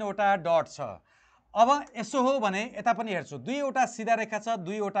 3 वटा डट छ। अब यसो हो भने यता पनि हेर्छु, 2 वटा सिधा रेखा छ,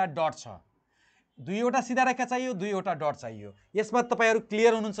 2 वटा डट छ। 2 वटा सिधा रेखा चाहियो, 2 वटा डट चाहियो। यसमा तपाईहरु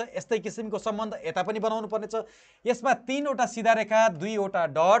क्लियर हुनुहुन्छ? यस्तै किसिमको सम्बन्ध यता पनि बनाउनु पर्नेछ। यसमा 3 वटा सिधा रेखा, 2 वटा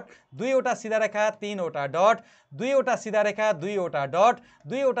डट, 2 वटा सिधा रेखा, 3 वटा डट, 2 वटा सिधा रेखा, 2 वटा डट,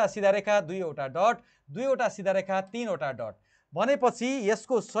 2 वटा सिधा रेखा, 2 वटा डट, 2 वटा सिधा रेखा, 3 वटा डट भनेपछि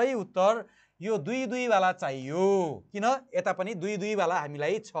यसको सही उत्तर यो 2 2 वाला चाहियो। किन? यता पनि 2 2 वाला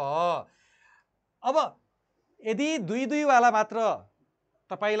हामीलाई छ। अब यदि दुई दुईवाला मात्र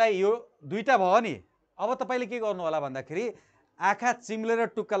तपाईलाई यो दुईटा भयो नि, अब तपाईले के गर्नु होला भन्दाखेरि आँखा चिम्लेर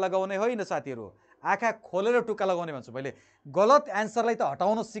टुक्का लगाउने होइन साथीहरू, आँखा खोलेर टुक्का लगाउने भन्छु मैले। गलत एन्सरलाई त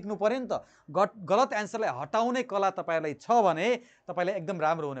हटाउन सिक्नु पर्यो नि त। गलत एन्सरलाई हटाउने कला तपाईलाई छ भने तपाईलाई एकदम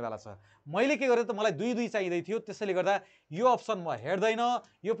राम्रो हुनेवाला छ। मैले के गरेँ त, मलाई दुई दुई चाहिँदै थियो, त्यसैले गर्दा यो अप्सन म हेर्दैन,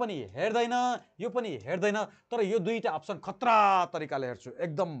 यो पनि हेर्दैन, यो पनि हेर्दैन, तर यो दुईटा अप्सन खतरा तरिकाले हेर्छु,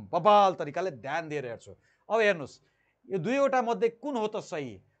 एकदम बबाल तरिकाले ध्यान दिएर हेर्छु। अब हेर्नुहोस् यो दुईवटा मध्ये कुन हो त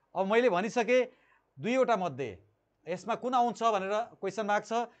सही। अब मैले भनिसके दुईवटा मध्ये यसमा कुन आउँछ भनेर क्वेसन मार्क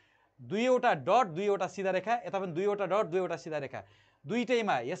छ, दुईवटा डट दुईवटा सिधा रेखा, यता पनि दुईवटा डट दुईवटा सिधा रेखा,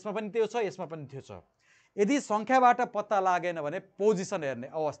 दुईटैमा यसमा पनि त्यो छ यसमा पनि त्यो छ। यदि सङ्ख्याबाट पत्ता लागेन भने पोजिसन हेर्ने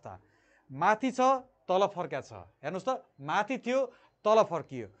अवस्था, माथि छ तल फर्का छ, हेर्नुहोस् त माथि थियो तल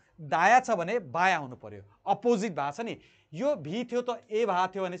फर्कियो, दायाँ छ भने बायाँ हुनु पर्यो, अपोजिट भएको छ नि। यो भी थियो त ए भएको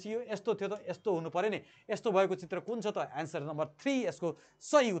थियो भनेपछि यो यस्तो थियो त यस्तो हुनु पर्यो नि। यस्तो भएको चित्र कुन छ त? एन्सर नम्बर 3 यसको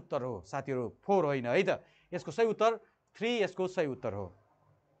सही उत्तर हो साथीहरू, 4 होइन है त। यसको सही उत्तर 3 यसको सही उत्तर हो।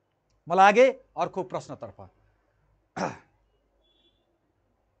 म लागे अर्को प्रश्नतर्फ।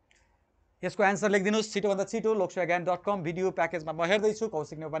 यसको एन्सर लेखिदिनुहोस् छिटोभन्दा छिटो। lokshagan.com भिडियो प्याकेजमा म हेर्दैछु।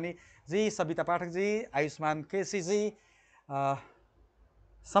 कौशिक नेपाली जी, सविता पाठक जी, आयुष्मान केसी जी,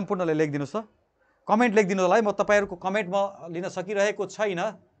 सम्पूर्णले लेखिदिनुहोस् त, कमेन्ट लेखिदिनु होला है। म तपाईँहरूको कमेन्ट म लिन सकिरहेको छैन।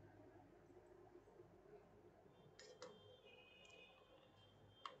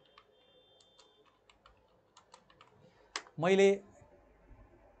 मैले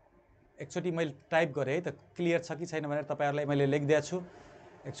एकचोटि मैले टाइप गरेँ है त, क्लियर छ कि छैन भनेर तपाईँहरूलाई मैले लेखिदिएको छु।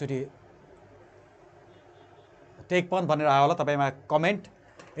 एकचोटि टेक पन भनेर आयो होला तपाईँमा कमेन्ट।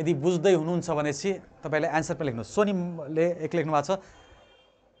 यदि बुझ्दै हुनुहुन्छ भनेपछि तपाईँले एन्सर पनि लेख्नुहोस्। सोनिमले 1 लेख्नु भएको छ,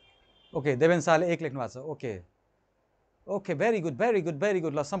 ओके। देवेन शाहले 1 लेख्नु भएको छ, okay okay, very good very good very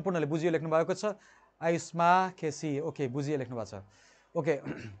good. ल सम्पूर्णले बुझियो लेख्नु भएको छ। आयुष्मा केसी ओके बुझियो लेख्नु भएको छ, ओके।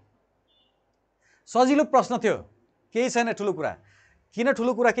 सजिलो प्रश्न थियो, केही छैन ठुलो कुरा। किन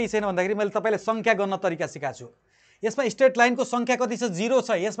ठुलो कुरा केही छैन भन्दाखेरि मैले तपाईँलाई सङ्ख्या गर्न तरिका सिकाएको छु। यसमा स्ट्रेट लाइनको सङ्ख्या कति छ? 0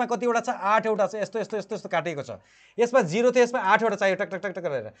 छ। यसमा कतिवटा छ? 8 वटा छ। यस्तो यस्तो यस्तो यस्तो काटेको छ। यसमा 0 थियो, यसमा 8 वटा चाहियो, टक टक टक टक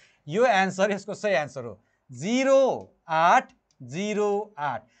गरेर। यो एन्सर यसको सही एन्सर हो। 0 8 0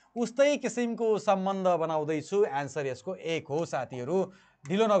 8। उस्तै किसिमको सम्बन्ध बनाउँदैछु, एन्सर यसको 1 हो साथीहरू।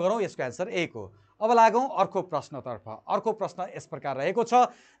 ढिलो नगरौँ, यसको एन्सर 1 हो। अब लागौँ अर्को प्रश्नतर्फ। अर्को प्रश्न यस प्रकार रहेको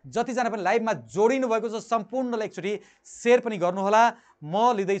छ। जतिजना पनि लाइभमा जोडिनु भएको छ सम्पूर्णलाई एकचोटि सेयर पनि गर्नुहोला।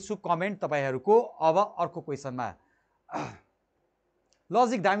 म लिँदैछु कमेन्ट तपाईँहरूको। अब अर्को क्वेसनमा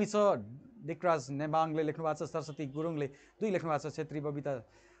लजिक दामी छ। दिकराज नेमाङले लेख्नु भएको छ, सरस्वती गुरुङले 2 लेख्नु भएको छ, छेत्री बबिता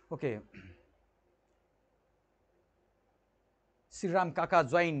ओके, श्रीराम काका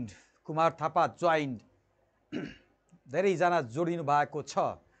जोइन्ड, कुमार थापा जोइन्ड, धेरैजना जोडिनु भएको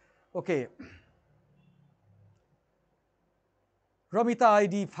छ, ओके। रमिता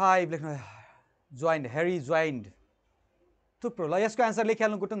आइडी 5 लेख्नु जोइन्ड, हेरी जोइन्ड, थुप्रो। ल यसको एन्सर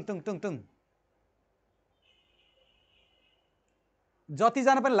लेखिहाल्नु गुटुङ टुङ टुङ टुङ।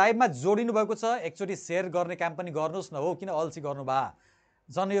 जतिजना पनि लाइभमा जोडिनु भएको छ एकचोटि सेयर गर्ने काम पनि गर्नुहोस् न हो। किन अल्छी गर्नु भा?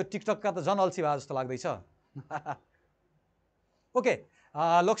 झन् यो टिकटकका त झन् अल्छी भए जस्तो लाग्दैछ। ओके,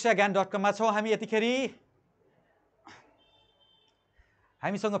 lokshagan.com मा छौँ हामी यतिखेर।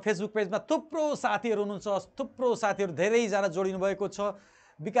 हामीसँग फेसबुक पेजमा थुप्रो साथीहरू हुनुहुन्छ, थुप्रो साथीहरू धेरैजना जोडिनु भएको छ।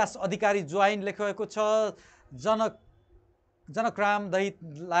 विकास अधिकारी जोइन लेखेको छ, जनकराम दही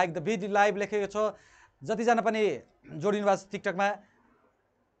लाइक द भिडियो लाइभ लेखेको छ। जतिजना पनि जोडिनु भएको छ टिकटकमा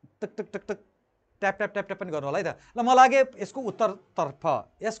talk talk talk talk tap tap tap tap पनि गर्नु होला है त। ल म लागे यसको उत्तरतर्फ।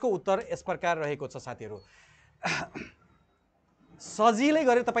 यसको उत्तर यस प्रकार रहेको छ साथीहरू। सजिलै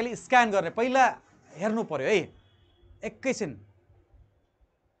गरेर तपाईँले स्क्यान गर्ने, पहिला हेर्नु पर्यो है, एकैछिन।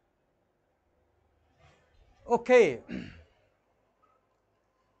 ओके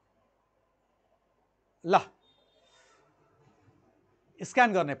ल स्क्यान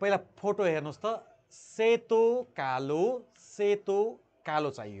गर्ने, पहिला फोटो हेर्नुहोस् त। सेतो कालो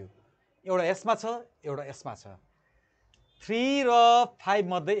चाहियो। एउटा यसमा छ, एउटा यसमा छ। 3 र 5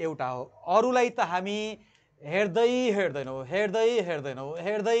 मध्ये एउटा हो। अरूलाई त हामी हेर्दैनौँ।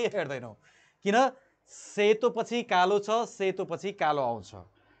 किन? सेतो पछि कालो छ, सेतो पछि कालो आउँछ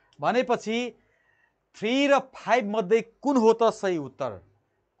भनेपछि 3 र 5 मध्ये कुन हो त सही उत्तर?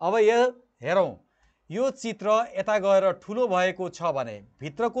 अब यो हेरौँ। यो चित्र यता गएर ठुलो भएको छ भने,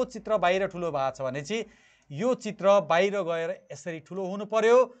 भित्रको चित्र बाहिर ठुलो भएको छ भने चाहिँ यो चित्र बाहिर गएर यसरी ठुलो हुनु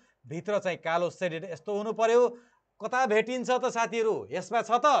पर्यो, भित्र चाहिँ कालो सेडेड यस्तो हुनु पर्यो। कता भेटिन्छ त साथीहरू? यसमा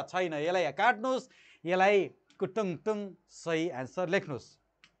छ त छैन? यसलाई काट्नुहोस्, यसलाई कुटुङ टुङ, सही एन्सर लेख्नुहोस्।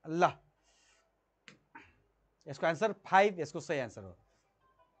 ल यसको एन्सर 5 यसको सही एन्सर हो।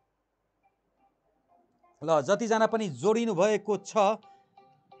 ल जतिजना पनि जोडिनु भएको छ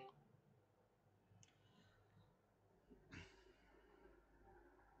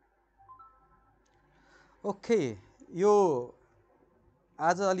ओके यो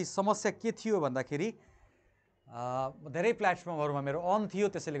आज अलि समस्या के थियो भन्दाखेरि धेरै प्लेटफर्महरूमा मेरो अन थियो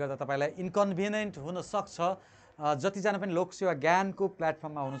त्यसैले गर्दा तपाईँलाई इन्कन्भिनियन्ट हुन सक्छ जतिजना पनि लोकसेवा ज्ञानको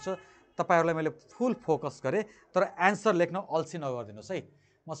प्लेटफर्ममा हुनुहुन्छ तपाईँहरूलाई मैले फुल फोकस गरेँ तर एन्सर लेख्न अल्छी नगरिदिनुहोस् है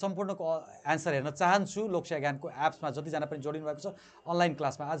म सम्पूर्णको एन्सर हेर्न चाहन्छु लोकसेवा ज्ञानको एप्समा जतिजना पनि जोडिनु भएको छ अनलाइन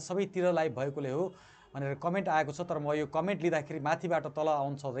क्लासमा आज सबैतिर लाइभ भएकोले हो भनेर कमेन्ट आएको छ तर म यो कमेन्ट लिँदाखेरि माथिबाट तल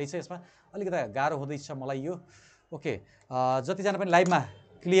आउँछ रहेछ यसमा अलिकति गाह्रो हुँदैछ मलाई यो ओके जतिजना पनि लाइभमा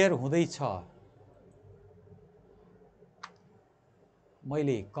क्लियर हुँदैछ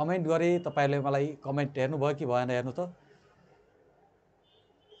मैले कमेन्ट गरेँ तपाईँहरूले मलाई कमेन्ट हेर्नुभयो कि भएन हेर्नु त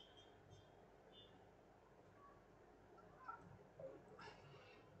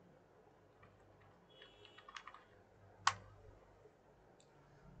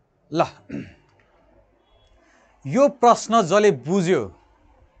ल यो प्रश्न जसले बुझ्यो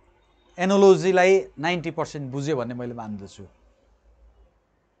एनोलोजीलाई 90% बुझ्यो भन्ने मैले मान्दछु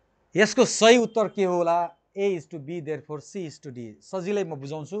यसको सही उत्तर के होला A is to B therefore C is to D सजिलै म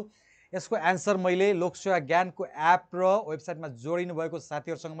बुझाउँछु यसको एन्सर मैले लोकसेवा ज्ञानको एप र वेबसाइटमा जोडिनु भएको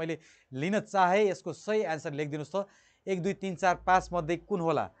साथीहरूसँग मैले लिन चाहे यसको सही एन्सर लेखिदिनुहोस् त 1 2 3 4 5 मध्ये कुन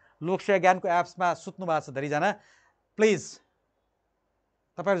होला लोकसेवा ज्ञानको एप्समा सुत्नु भएको छ धेरैजना प्लिज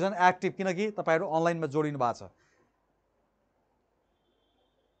तपाईहरु झन् एक्टिभ किनकि तपाईहरु अनलाइनमा जोडिनु भएको छ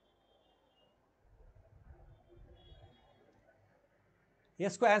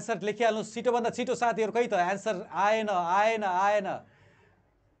यसको एन्सर लेखिहाल्नु छिटोभन्दा छिटो साथीहरु खै त एन्सर आएन आएन आएन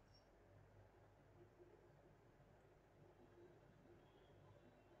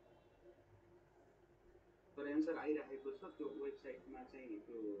तर एन्सर आइराखेको छ त्यो वेबसाइटमा चाहिँ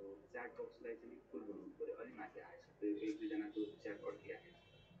त्यो च्याट बक्सलाई चाहिँ फुल बनाउनु पर्यो अलि माथि आएछ त्यो एक दुई जनाको च्याट अड्किआएको छ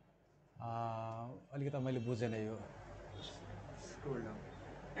अलिकति मैले बुझेन यो स्क्रोल डाउन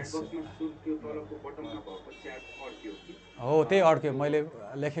च्याट बक्समा त्यो तलको बटनमा भएको च्याट अड्क्यो कि हो त्यही अड्क्यो मैले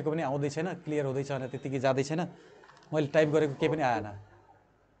लेखेको पनि आउँदै छैन क्लियर हुँदै छैन त्यतिकै जाँदै छैन मैले टाइप गरेको केही पनि आएन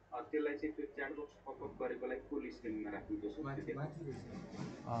त्यसलाई चाहिँ त्यो च्याट बक्स पपअप गरेकोलाई फुल स्क्रिनमा राख्नुपर्छ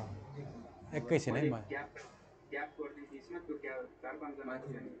एकैछिन है म ग्याप गर्ने केसमा त्यो चार पाँच जनाको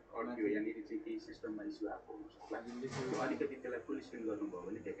चाहिँ अड्क्यो यहाँनिर चाहिँ केही सिस्टममा इस्यु आएको हुनसक्ला अलिकति त्यसलाई फुल स्क्रिन गर्नुभयो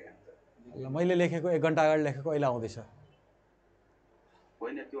भने देखाइहाल्छ ल मैले लेखेको 1 घण्टा अगाडि लेखेको अहिले आउँदैछ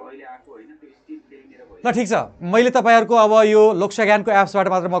होइन त्यो अहिले आएको होइन त्यो स्टिल त्यहीँनिर भयो ल ठिक छ मैले तपाईहरुको अब यो लोकसेवा ज्ञानको एप्सबाट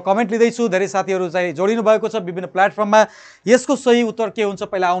मात्र म कमेन्ट लिँदैछु धेरै साथीहरु चाहिँ जोडिनु भएको छ विभिन्न प्लेटफर्ममा यसको सही उत्तर के हुन्छ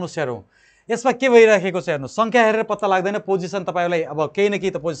पहिला आउनुस् हेरौँ यसमा के भइराखेको छ हेर्नु संख्या हेरेर पत्ता लाग्दैन पोजिसन तपाईहरुलाई अब केही न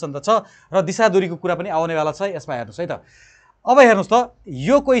केही त पोजिसन त छ र दिशा दूरीको कुरा पनि आउनेवाला छ यसमा हेर्नुस् है त अब हेर्नुस् त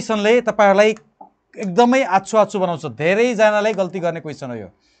यो क्वेशनले तपाईहरुलाई एकदमै आछु आछु बनाउँछ धेरै जनाले गल्ती गर्ने क्वेशन हो यो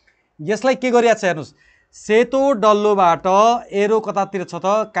यसलाई के गरिया छ हेर्नुस् सेतो डल्लोबाट एरो कतातिर छ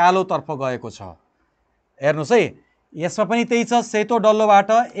त कालो तर्फ गएको छ हेर्नुस् है यसमा पनि त्यही छ सेतो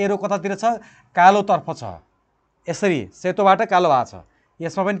डल्लोबाट एरो कतातिर छ कालो तर्फ छ यसरी सेतोबाट कालो भएको छ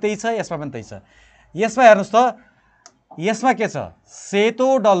यसमा पनि त्यही छ यसमा पनि त्यही छ यसमा हेर्नुस् त यसमा के छ सेतो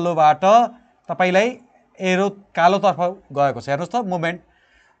डल्लोबाट तपाईलाई एरो कालो तर्फ गएको छ हेर्नुस् त मुभमेन्ट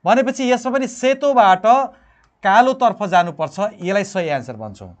भनेपछि यसमा पनि सेतोबाट कालो तर्फ जानुपर्छ यसलाई सही एन्सर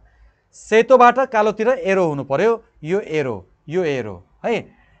भन्छौं सेतोबाट कालोतिर एरो हुनु पर्यो यो एरो है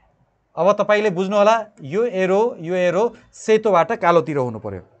अब तपाईले बुझ्नु होला यो एरो सेतोबाट कालोतिर हुनु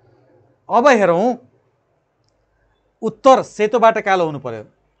पर्यो अब हेरौं उत्तर सेतोबाट कालो हुनु पर्यो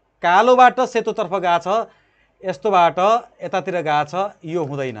कालोबाट सेतोतर्फ गएको छ यस्तोबाट यतातिर गएको छ यो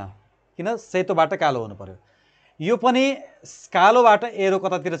हुँदैन किन सेतोबाट कालो हुनु पर्यो यो पनि कालोबाट एरो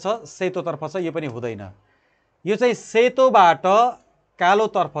कतातिर छ सेतोतर्फ छ यो पनि हुँदैन यो चाहिँ सेतोबाट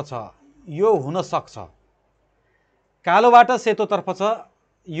कालोतर्फ छ यो हुन सक्छ कालोबाट सेतोतर्फ छ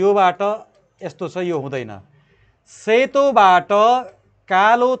योबाट यस्तो छ यो हुँदैन सेतोबाट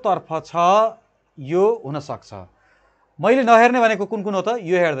कालोतर्फ छ यो हुन सक्छ मैले नहेर्ने भनेको कुन कुन हो त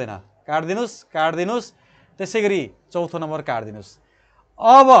यो हेर्दैन काट्दिनुस् त्यसैगरी चौथो नम्बर काट्दिनुस्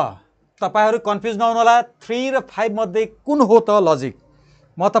अब तपाईहरु कन्फ्युज नहुनु होला 3 र 5 मध्ये कुन हो त लजिक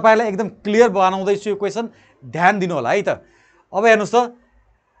म तपाईहरुलाई एकदम क्लियर बनाउँदै छु यो क्वेशन ध्यान दिनु होला है त अब हेर्नुस् त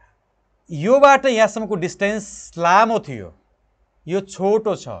योबाट यहाँसम्मको डिस्टेन्स लामो थियो यो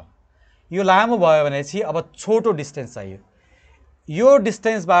छोटो छ यो लामो भयो भनेपछि अब छोटो डिस्टेन्स चाहियो यो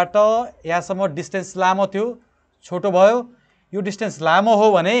डिस्टेन्सबाट यहाँसम्म डिस्टेन्स लामो थियो छोटो भयो यो डिस्टेन्स लामो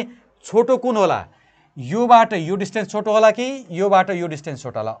हो भने छोटो कुन होला योबाट यो डिस्टेन्स छोटो होला कि योबाट यो डिस्टेन्स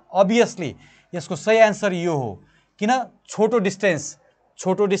छोटो होला अभियसली यसको सही आन्सर यो हो किन छोटो डिस्टेन्स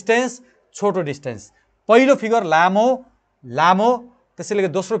पहिलो फिगर लामो लामो, त्यसैले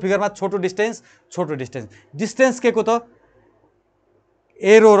दोस्रो फिगरमा छोटो डिस्टेन्स डिस्टेन्स के को त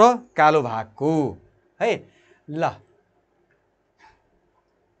एरो र कालो भागको है। ल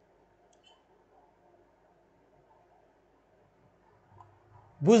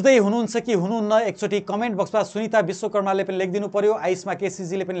बुझ्दै हुनुहुन्छ कि हुनुहुन्न एकचोटि कमेन्ट बक्समा सुनिता विश्वकर्माले पनि लेखिदिनु पर्यो, आइसमा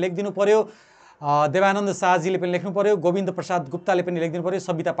केसीजीले पनि लेखिदिनु पर्यो, देवानन्द शाहजीले पनि लेख्नु पर्यो, गोविन्द प्रसाद गुप्ताले पनि लेखिदिनु पर्यो,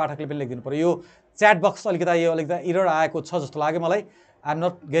 सविता पाठकले पनि लेखिदिनु पर्यो। यो च्याट बक्स अलिकति इरर आएको छ जस्तो लाग्यो मलाई। आइ am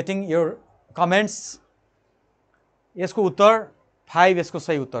not getting your comments. यसको उत्तर 5 यसको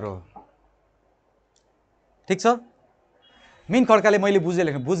सही उत्तर हो। ठिक छ। मिन खड्काले मैले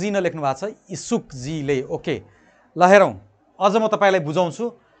बुझिन लेख्नु भएको छ इसुकजीले। ओके ल हेरौँ, अझ म तपाईँलाई बुझाउँछु।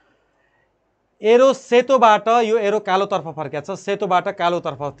 एरो सेतोबाट यो एरो कालोतर्फ फर्किएको छ, सेतोबाट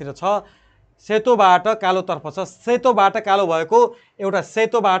कालोतर्फतिर छ, सेतोबाट कालोतर्फ छ, सेतोबाट कालो भएको एउटा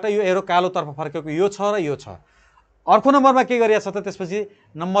सेतोबाट यो एरो कालोतर्फ फर्केको यो छ र यो छ। अर्को नम्बरमा के गरिएको छ त त्यसपछि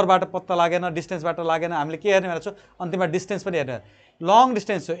नम्बरबाट पत्ता लागेन, डिस्टेन्सबाट लागेन, हामीले के हेर्ने भनेको छ अन्तिममा डिस्टेन्स पनि हेर्ने। लङ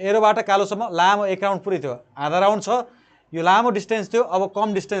डिस्टेन्स थियो, एरोबाट कालोसम्म लामो 1 राउन्ड पुरै थियो, आधा राउन्ड छ, यो लामो डिस्टेन्स थियो। अब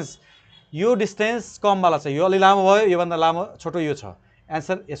कम डिस्टेन्स, यो डिस्टेन्स कमवाला छ, यो अलि लामो भयो, योभन्दा लामो छोटो यो छ।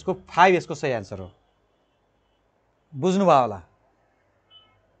 एन्सर यसको 5 यसको सही एन्सर हो। बुझ्नुभयो होला?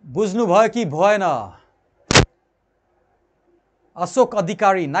 बुझ्नुभयो कि भएन? अशोक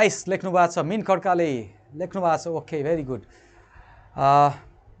अधिकारी नाइस लेख्नु भएको छ, मिन खड्काले लेख्नु भएको छ। Okay very good.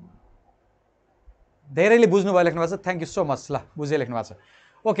 धेरैले बुझ्नुभयो लेख्नु भएको छ, थ्याङ्क यू सो मच। ल बुझे लेख्नु भएको छ।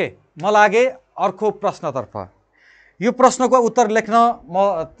 ओके म लागे अर्को प्रश्नतर्फ। यो प्रश्नको उत्तर लेख्न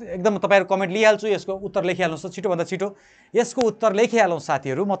म एकदम तपाईँहरू कमेन्ट लिइहाल्छु, यसको उत्तर लेखिहाल्नुहोस् त छिटोभन्दा छिटो। यसको उत्तर लेखिहालौँ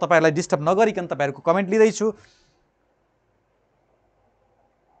साथीहरू, म तपाईँहरूलाई डिस्टर्ब नगरिकन तपाईँहरूको कमेन्ट लिँदैछु।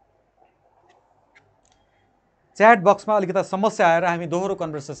 च्याट बक्समा अलिकति समस्या आएर हामी दोहोरो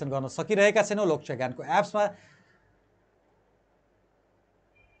कन्भर्सेसन गर्न सकिरहेका छैनौँ लोकसेवा ज्ञानको एप्समा।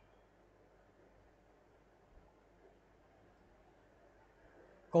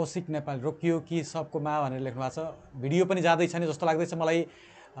 कौशिक नेपाल रोकियो कि सबको मा भनेर लेख्नु भएको छ। भिडियो पनि जाँदैछ नि जस्तो लाग्दैछ मलाई।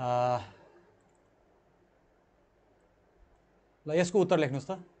 ल यसको उत्तर लेख्नुहोस्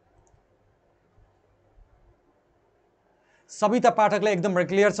त। सविता पाठकले एकदम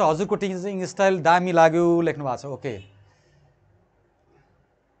क्लियर छ, हजुरको टिचिङ स्टाइल दामी लाग्यो लेख्नु भएको छ। ओके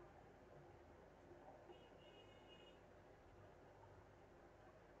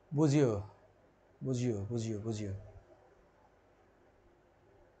बुझियो बुझियो बुझियो बुझियो।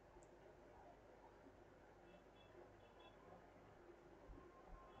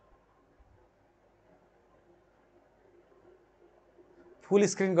 फुल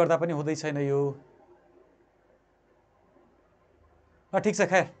स्क्रिन गर्दा पनि हुँदै छैन यो। ठिक छ,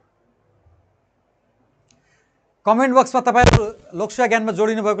 खैर कमेन्ट बक्समा तपाईँहरू लोकसेवा ज्ञानमा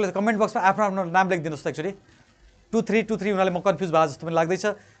जोडिनु भएकोले कमेन्ट बक्समा आफ्नो आफ्नो नाम लेखिदिनुहोस् त। एक्चुअली 2323 हुनाले म कन्फ्युज भएको जस्तो पनि लाग्दैछ।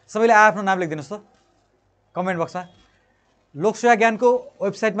 सबैले आफ्नो नाम लेखिदिनुहोस् त कमेन्ट बक्समा। लोकसेवा ज्ञानको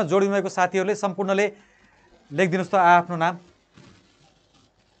वेबसाइटमा जोडिनु भएको साथीहरूले सम्पूर्णले लेखिदिनुहोस् त आफ्नो नाम।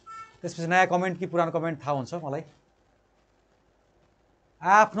 त्यसपछि नयाँ कमेन्ट कि पुरानो कमेन्ट थाहा हुन्छ मलाई।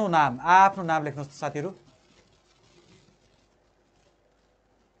 आफ्नो नाम लेख्नुहोस् त साथीहरू।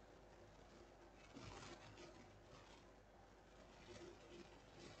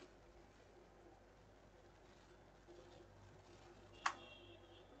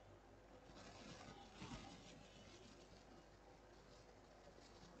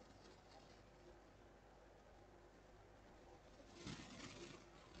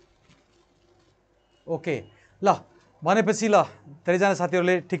 ओके ल भनेपछि ल धेरैजना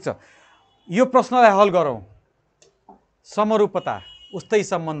साथीहरूले ठिक छ, यो प्रश्नलाई हल गरौँ। समरूपता उस्तै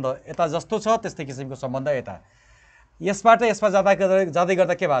सम्बन्ध यता जस्तो छ त्यस्तै किसिमको सम्बन्ध यता। यसबाट यसमा जाँदै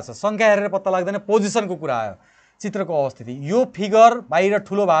गर्दा के भएको छ, सङ्ख्या हेरेर पत्ता लाग्दैन, पोजिसनको कुरा आयो, चित्रको अवस्थिति। यो फिगर बाहिर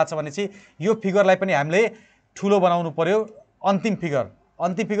ठुलो भएको छ भनेपछि यो फिगरलाई पनि हामीले ठुलो बनाउनु पर्यो। अन्तिम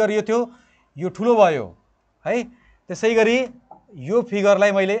फिगर यो थियो, यो ठुलो भयो है। त्यसै गरी यो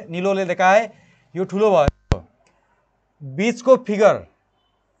फिगरलाई मैले निलोले देखाएँ, यो ठुलो भयो। बीचको फिगर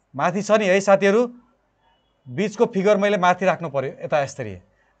माथि छ नि है साथीहरू, बीचको फिगर मैले माथि राख्नु पर्यो यता यसरी,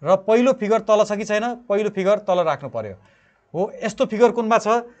 र पहिलो फिगर तल छ कि छैन, पहिलो फिगर तल राख्नु पर्यो। हो यस्तो फिगर कुनमा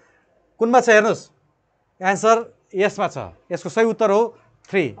छ हेर्नुहोस्, एन्सर यसमा छ। यसको सही उत्तर हो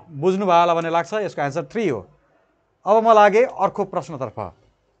 3। बुझ्नुभयो होला भन्ने लाग्छ, यसको एन्सर 3 हो। अब म लागे अर्को प्रश्नतर्फ।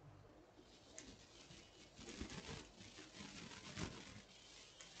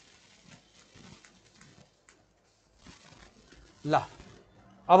 ल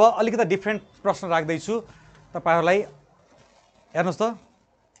अब अलिकति डिफ्रेन्ट प्रश्न राख्दैछु तपाईँहरूलाई, हेर्नुहोस् त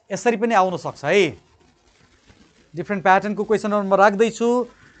यसरी पनि आउन सक्छ है। डिफ्रेन्ट प्याटर्नको क्वेसनहरू म राख्दैछु।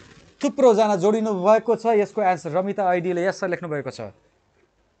 थुप्रोजना जोडिनु भएको छ। यसको एन्सर रमिता आइडीले यसरी लेख्नु भएको छ।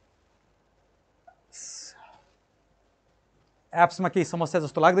 एप्समा केही समस्या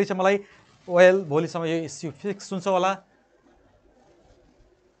जस्तो लाग्दैछ मलाई। वेल, भोलिसम्म यो इस्यु फिक्स हुन्छ होला।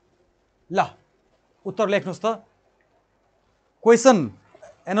 ल उत्तर लेख्नुहोस् त। क्वेसन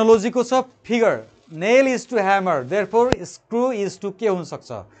एनालोजीको छ। Figure nail is to hammer, therefore screw is to के हुन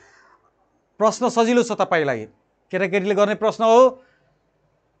सक्छ? प्रश्न सजिलो छ तपाईलाई, केटाकेटीले गर्ने प्रश्न हो।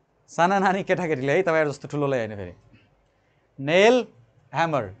 साना नानी केटाकेटीले है, तपाईहरु जस्तो ठुलोले हैन। फेरि नेल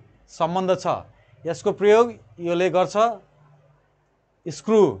ह्यामर सम्बन्ध छ। यसको प्रयोग योले गर्छ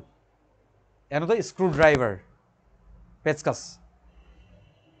स्क्रु, हेर्नु त स्क्रु ड्राइभर, पेचकस।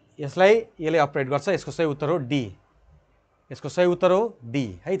 यसलाई यसले अपरेट गर्छ। यसको सही उत्तर हो डी। यसको सही उत्तर हो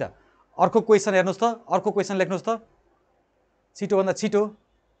डी है त। अर्को क्वेसन हेर्नुस् त। अर्को क्वेसन लेख्नुस् त छिटो भन्दा छिटो।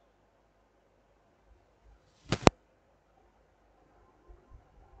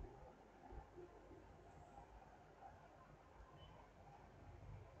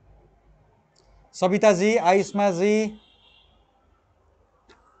 सविताजी, आयुष्माजी,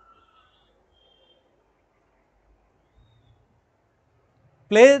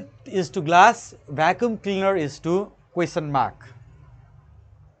 plate is to glass, vacuum cleaner is to question mark.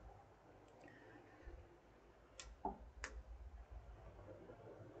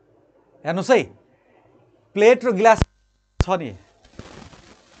 हेर्नुहोस् है, प्लेट र गिलास छ नि,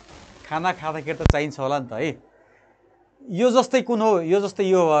 खाना खाँदाखेरि त चाहिन्छ होला नि त है। यो जस्तै कुन हो, यो जस्तै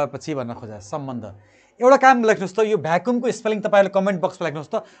यो भएपछि भन्न खोजा सम्बन्ध। एउटा काम लेख्नुहोस् त, यो भ्याकुमको स्पेलिङ तपाईँहरूले कमेन्ट बक्समा लेख्नुहोस्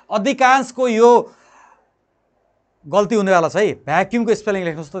त। अधिकांशको यो गल्ती हुनेवाला छ है। भ्याक्युमको स्पेलिङ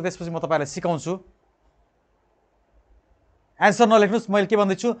लेख्नुहोस् त, त्यसपछि म तपाईँलाई सिकाउँछु। एन्सर नलेख्नुहोस्, मैले के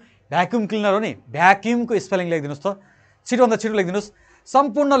भन्दैछु, भ्याक्युम क्लिनर हो नि, भ्याक्युमको स्पेलिङ लेखिदिनुहोस् त। छिटोभन्दा छिटो लेखिदिनुहोस्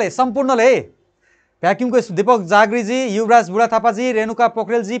सम्पूर्णले। सम्पूर्णले भ्याक्युमको दीपक जागरीजी, युवराज बुढा थापाजी, रेणुका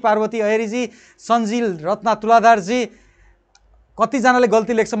पोखरेलजी, पार्वती अहेरीजी, सन्जिल रत्ना तुलाधारजी, कतिजनाले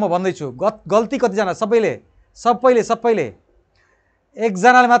गल्ती लेख्छ म भन्दैछु। गल्ती कतिजना? सबैले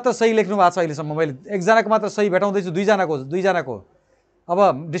एकजनाले मात्र सही लेख्नु भएको छ अहिलेसम्म। मैले एकजनाको मात्र सही भेटाउँदैछु, दुईजनाको।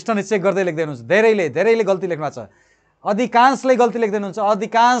 अब डिस्टेन्स चेक गर्दै लेख्दै हुनुहुन्छ। धेरैले गल्ती लेख्नु भएको छ। अधिकांशले गल्ती लेख्दै हुनुहुन्छ।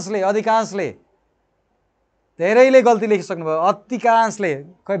 अधिकांशले धेरैले गल्ती लेखिसक्नुभयो। अधिकांशले।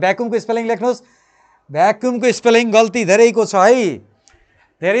 खै भ्याक्युमको स्पेलिङ लेख्नुहोस्। भ्याक्युमको स्पेलिङ गल्ती धेरैको छ है।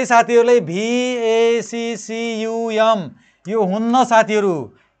 धेरै साथीहरूले VACCUM यो हुन्न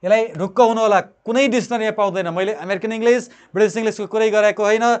साथीहरू। यसलाई ढुक्क हुनु होला। कुनै डिक्सनरी पाउँदैन। मैले अमेरिकन इङ्ग्लिस, ब्रिटिस इङ्ग्लिसको कुरै गरेको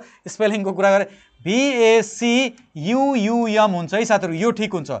होइन, स्पेलिङको कुरा गरेँ। VACUUM हुन्छ है साथीहरू, यो ठिक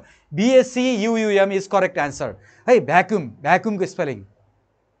हुन्छ। VACUUM इज करेक्ट एन्सर है। भ्याक्युमको स्पेलिङ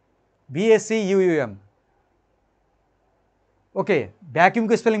VACUUM। ओके,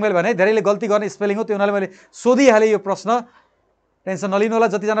 भ्याक्युमको स्पेलिङ मैले भने धेरैले गल्ती गर्ने स्पेलिङ हो, त्यो हुनाले मैले सोधिहालेँ यो प्रश्न। टेन्सन नलिनु होला।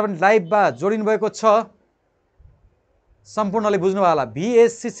 जतिजना पनि लाइभमा जोडिनु भएको छ सम्पूर्णले बुझ्नु होला।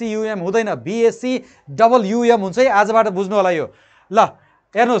 VACCUM हुँदैन, VACUUM हुन्छ है। आजबाट बुझ्नु होला यो। ल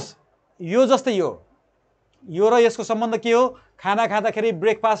हेर्नुहोस्, यो जस्तै यो र यसको सम्बन्ध के हो? खाना खाँदाखेरि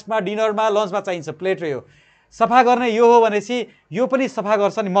ब्रेकफास्टमा, डिनरमा, लन्चमा चाहिन्छ प्लेट र यो। सफा गर्ने यो हो भनेपछि यो पनि सफा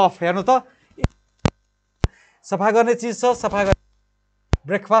गर्छ नि मफ। हेर्नु त, सफा गर्ने चिज छ, सफा गर्ने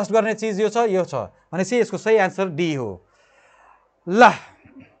ब्रेकफास्ट गर्ने चिज यो छ भनेपछि यसको सही एन्सर डी हो। ल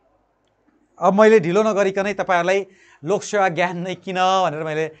अब मैले ढिलो नगरिकनै तपाईँहरूलाई लोकसेवा ज्ञान नै किन भनेर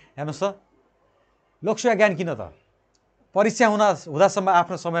मैले, हेर्नुहोस् त, लोकसेवा ज्ञान किन त? परीक्षा हुँदासम्म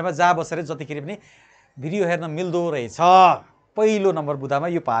आफ्नो समयमा जहाँ बसेर जतिखेर पनि भिडियो हेर्न मिल्दो रहेछ। पहिलो नम्बर बुदामा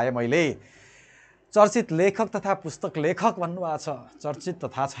यो पाएँ मैले। चर्चित लेखक तथा पुस्तक लेखक भन्नुभएको छ। चर्चित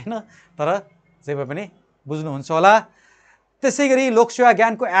त थाहा छैन, तर जे भए पनि बुझ्नुहुन्छ होला। त्यसै गरी लोकसेवा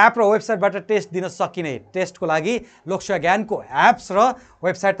ज्ञानको एप र वेबसाइटबाट टेस्ट दिन सकिने, टेस्टको लागि लोकसेवा ज्ञानको एप्स र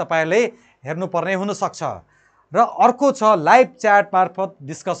वेबसाइट तपाईँहरूले हेर्नुपर्ने हुनसक्छ। र अर्को छ लाइभ च्याट मार्फत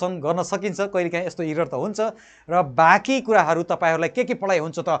डिस्कसन गर्न सकिन्छ। कहिलेकाहीँ यस्तो इरर त हुन्छ। र बाँकी कुराहरू तपाईँहरूलाई के पढाइ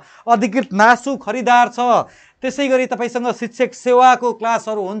हुन्छ त? अधिकृत नासु खरिदार छ। त्यसै गरी तपाईँसँग शिक्षक सेवाको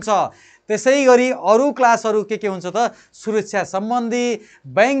क्लासहरू हुन्छ। त्यसै गरी अरू क्लासहरू के हुन्छ त? सुरक्षा सम्बन्धी,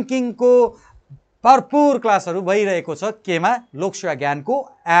 ब्याङ्किङको भरपुर क्लासहरू भइरहेको छ। केमा? लोकसेवा ज्ञानको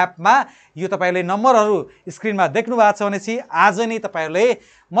एपमा। यो तपाईँहरूले नम्बरहरू स्क्रिनमा देख्नु भएको छ भनेपछि आज नै तपाईँहरूले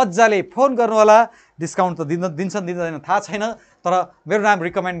मजाले फोन गर्नु होला। डिस्काउन्ट त दिन्छन् दिँदैन थाहा छैन, तर मेरो नाम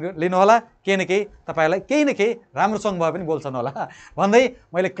रिकमेन्ड लिनु होला। केही न केही तपाईँहरूलाई केही न केही राम्रोसँग भए पनि बोल्छन् होला भन्दै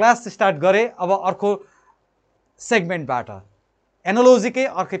मैले क्लास स्टार्ट गरेँ। अब अर्को सेगमेन्टबाट एनालोजीकै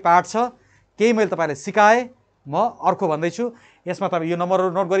अर्कै पार्ट छ। केही मैले तपाईँलाई सिकाएँ, म अर्को भन्दैछु। यसमा तपाईँ यो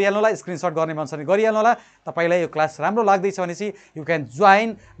नम्बरहरू नोट गरिहाल्नु होला, स्क्रिनसट गर्ने मन छ भने गरिहाल्नु होला। तपाईँलाई यो क्लास राम्रो लाग्दैछ भनेपछि यु क्यान जोइन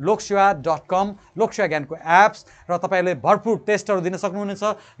लोकसेवा.com, लोकसेवा ज्ञानको एप्स, र तपाईँले भरपुर टेस्टहरू दिन सक्नुहुनेछ।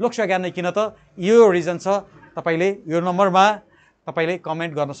 लोकसेवा ज्ञान नै किन त, यो रिजन छ। तपाईँले यो नम्बरमा तपाईँले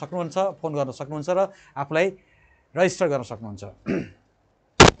कमेन्ट गर्न सक्नुहुन्छ, फोन गर्न सक्नुहुन्छ र आफूलाई रजिस्टर गर्न सक्नुहुन्छ।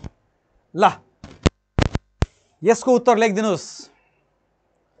 ल, यसको उत्तर लेखिदिनुहोस्।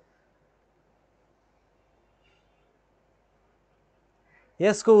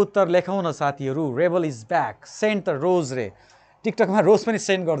 यसको उत्तर लेखौँ न साथीहरू। Rebel is back, saint the रोज रे। टिकटकमा रोज पनि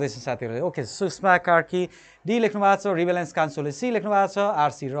सेन्ड गर्दैछ साथीहरूले। ओके, सुषमा कार्की डी लेख्नु भएको छ, रिभेलेन्स कान्सोले सी लेख्नु भएको छ,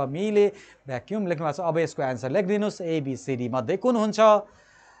 आरसी रमीले भ्याक्युम लेख्नु भएको छ। अब यसको एन्सर लेखिदिनुहोस्। एबिसिडी मध्ये कुन हुन्छ?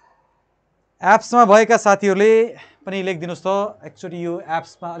 एप्समा भएका साथीहरूले पनि लेखिदिनुहोस् त। एक्चुअली यो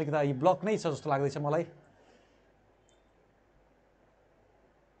एप्समा अलिकति ब्लक नै छ जस्तो लाग्दैछ मलाई।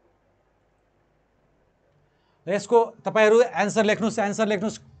 यसको तपाईँहरू एन्सर लेख्नुहोस्, एन्सर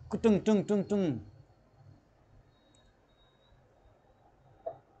लेख्नुहोस्। टुङ टुङ टुङ टुङ।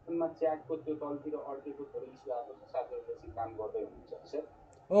 च्याटको त्यो तलतिर अड्केको थोरै इस्यु आएको छ, साथीहरूले चाहिँ काम गर्दै हुनुहुन्छ सर।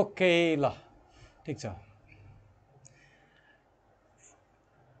 ओके, ल ठिक छ।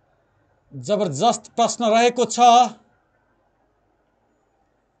 जबरजस्त प्रश्न रहेको छ।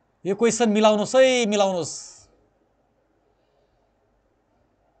 यो क्वेसन मिलाउनुहोस् है, मिलाउनुहोस्।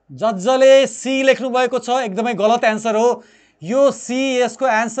 जजले सी लेख्नु भएको छ, एकदमै गलत एन्सर हो यो। सी यसको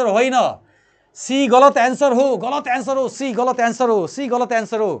एन्सर होइन। सी गलत एन्सर हो, गलत एन्सर हो। सी गलत एन्सर हो, सी गलत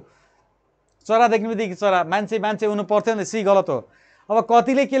एन्सर हो। चरा देख्ने बित्तिकै चरा, मान्छे मान्छे हुनु पर्थ्यो नि। सी गलत हो। अब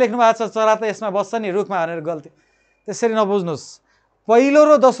कतिले के लेख्नु भएको छ, चरा त यसमा बस्छ नि रुखमा भनेर गल्ती। त्यसरी नबुझ्नुहोस्। पहिलो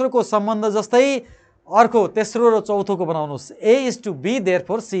र दोस्रोको सम्बन्ध जस्तै अर्को तेस्रो र चौथोको बनाउनुहोस्। ए is to be,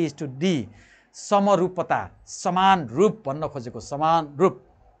 therefore C is two D. समरूपता, समान रूप भन्न खोजेको, समान रूप।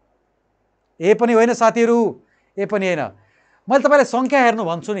 ए पनि होइन साथीहरू, ए पनि होइन। मैले तपाईँलाई सङ्ख्या हेर्नु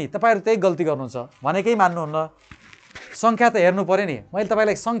भन्छु नि, तपाईँहरू त्यही गल्ती गर्नुहुन्छ, भनेकै मान्नुहुन्न। सङ्ख्या त हेर्नु पऱ्यो नि। मैले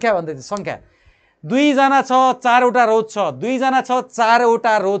तपाईँलाई सङ्ख्या भन्दै थिएँ, सङ्ख्या। 2 जना छ, 4वटा रोज छ। 2 जना छ,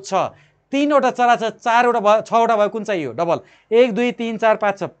 4वटा रोज छ। 3वटा चरा छ, 4वटा भयो, 6वटा भयो, कुन चाहियो? डबल। 1 2 3 4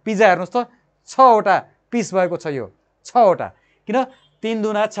 5 6। पिज्जा हेर्नुहोस् त, 6वटा पिस भएको छ यो, 6वटा। किन? 3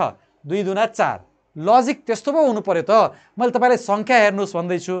 दुना 6, 2 दुना 4। लजिक त्यस्तो पो हुनु पर्यो त। मैले तपाईँलाई सङ्ख्या हेर्नुहोस्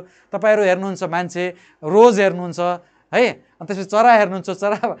भन्दैछु, तपाईँहरू हेर्नुहुन्छ मान्छे, रोज हेर्नुहुन्छ है, अनि त्यसपछि चरा हेर्नुहुन्छ,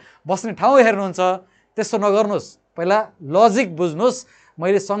 चरा बस्ने ठाउँ हेर्नुहुन्छ। त्यस्तो नगर्नुहोस्, पहिला लजिक बुझ्नुहोस्।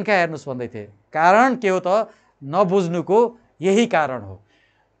 मैले सङ्ख्या हेर्नुहोस् भन्दै थिएँ। कारण के हो त? नबुझ्नुको यही कारण हो।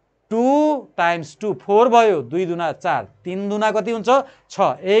 2 टाइम्स 2 4 भयो, 2 दुना 4, 3 दुना कति हुन्छ?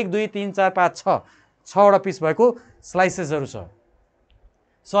 6। 1 2 3 4 5 6, 6वटा पिस भएको स्लाइसेसहरू छ।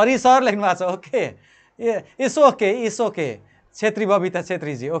 सरी सर लेख्नु भएको छ। Okay, it's okay, it's okay. Chhetri Babita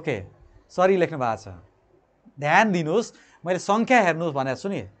छेत्रीजी, okay, sorry लेख्नु भएको छ। ध्यान दिनुहोस्, मैले सङ्ख्या हेर्नुहोस् भनेको छु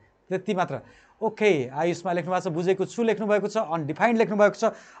नि, त्यति मात्र। ओके, आयुषमा लेख्नु भएको छ, बुझेको छु लेख्नु भएको छ, अनडिफाइन्ड लेख्नु भएको छ।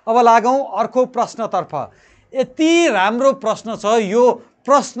 अब लागौँ अर्को प्रश्नतर्फ। यति राम्रो प्रश्न छ यो,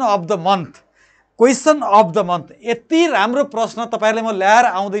 प्रश्न of the month, question of the month. यति राम्रो प्रश्न तपाईँहरूले म ल्याएर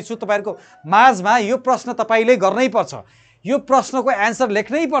आउँदैछु तपाईँहरूको माझमा। यो प्रश्न तपाईँले गर्नै पर्छ। यो प्रश्नको एन्सर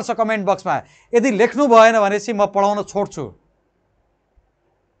लेख्नै पर्छ कमेन्ट बक्समा। यदि लेख्नु भएन भनेपछि म पढाउन छोड्छु।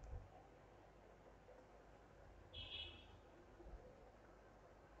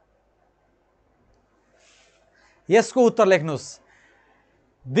 यसको उत्तर लेख्नुहोस्।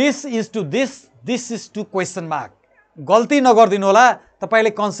 This is to this, this is to question mark. गल्ती नगरिदिनु होला। तपाईँले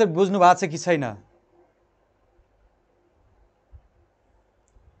कन्सेप्ट बुझ्नु भएको छ कि छैन?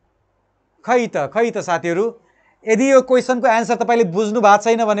 खै त साथीहरू, यदि यो क्वेसनको एन्सर तपाईँले बुझ्नु भएको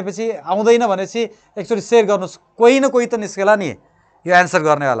छैन भनेपछि, आउँदैन भनेपछि एकचोटि सेयर गर्नुहोस्। कोही न कोही त निस्केला नि यो एन्सर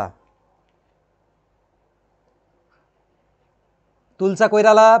गर्नेवाला। तुलसा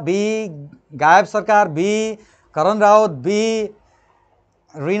कोइराला बी, गायब सरकार be, Karan Raut be,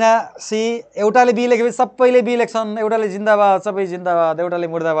 Rina C. एउटाले बी लेखेपछि सबैले बी लेख्छन्। एउटाले जिन्दाबाद, सबै जिन्दाबाद, एउटाले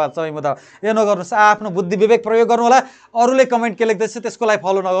मुर्दाबाद, सबै मुर्दाबाद। यो नगर्नुहोस्, आफ्नो बुद्धि विवेक प्रयोग गर्नु होला। अरूले कमेन्ट के लेख्दैछ त्यसको लागि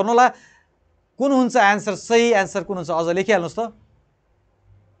फलो नगर्नु होला। कुन हुन्छ एन्सर, सही एन्सर कुन हुन्छ अझ लेखिहाल्नुहोस् त।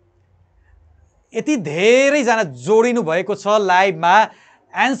 यति धेरैजना जोडिनु भएको छ लाइभमा।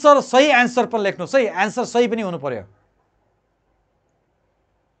 एन्सर, सही एन्सर पनि लेख्नुहोस् है, एन्सर सही पनि हुनु पर्यो।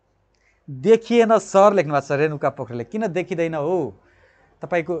 देखिएन सर लेख्नु भएको छ रेणुका पोखरेलले। किन देखिँदैन हो?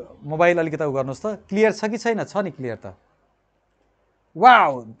 तपाईँको मोबाइल अलिकति गर्नुहोस् त, क्लियर छ कि छैन? छ नि क्लियर त।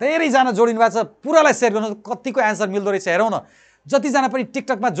 वाउ, धेरैजना जोडिनु भएको छ। पुरालाई सेयर गर्नुहोस्, कतिको एन्सर मिल्दो रहेछ हेरौँ न। जतिजना पनि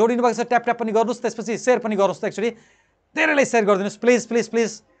टिकटकमा जोडिनु भएको छ ट्याप ट्याप पनि गर्नुहोस्, त्यसपछि सेयर पनि गर्नुहोस् त। एक्चुअली धेरैलाई सेयर गरिदिनुहोस् please please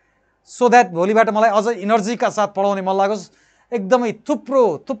please, so that भोलिबाट मलाई अझ इनर्जीका साथ पढाउने मन लागोस्। एकदमै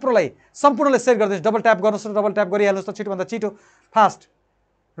थुप्रोलाई सम्पूर्णलाई सेयर गरिदिनुहोस्। डबल ट्याप गर्नुहोस् र डबल ट्याप गरिहाल्नुहोस् त छिटोभन्दा छिटो फास्ट।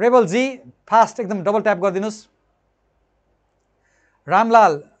 रेबलजी फास्ट एकदम डबल ट्याप गरिदिनुहोस्।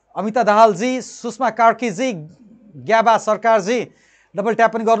 रामलाल, अमिता दाहालजी, सुषमा कार्कीजी, ग्याबा सरकारजी डबल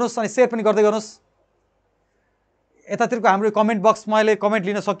ट्याप पनि गर्नुहोस् अनि सेयर पनि गर्दै गर्नुहोस्। यतातिरको हाम्रो कमेन्ट बक्समा अहिले कमेन्ट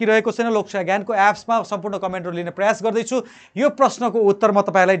लिन सकिरहेको छैन। लोकसेवा ज्ञानको एप्समा सम्पूर्ण कमेन्टहरू लिने प्रयास गर्दैछु। यो प्रश्नको उत्तर म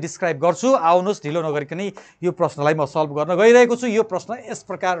तपाईँलाई डिस्क्राइब गर्छु। आउनुहोस्, ढिलो नगरिकन यो प्रश्नलाई म सल्भ गर्न गइरहेको छु। यो प्रश्न यस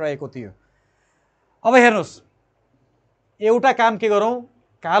प्रकार रहेको थियो। अब हेर्नुहोस्, एउटा काम के गरौँ,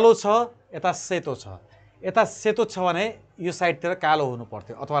 कालो छ यता सेतो छ, यता सेतो छ भने यो साइडतिर कालो हुनु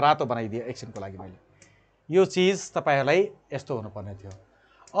पर्थ्यो अथवा रातो बनाइदिए एकछिनको लागि मैले। यो चिज तपाईँहरूलाई यस्तो हुनुपर्ने थियो।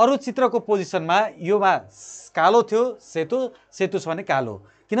 अरू चित्रको पोजिसनमा योमा कालो थियो, सेतो सेतो छ भने कालो,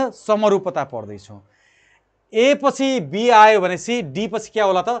 किन समरूपता पढ्दैछौँ। ए पछि बी आयो भनेपछि डी पछि क्या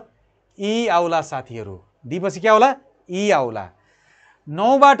होला त? ई आउला साथीहरू। डी पछि क्या होला? ई आउला।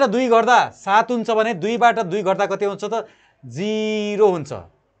 9 बाट 2 गर्दा 7 हुन्छ भने 2 बाट 2 गर्दा कति हुन्छ त? 0 हुन्छ।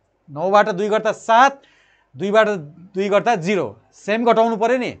 9 बाट 2 गर्दा 7, 2 बाट 2 गर्दा 0। सेम घटाउनु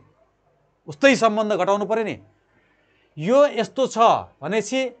पर्यो नि, उस्तै सम्बन्ध घटाउनु पर्यो नि। यो यस्तो छ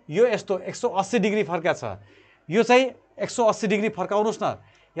भनेपछि यो यस्तो 180 डिग्री फर्का छ। यो चाहिँ 180 डिग्री फर्काउनुहोस् न,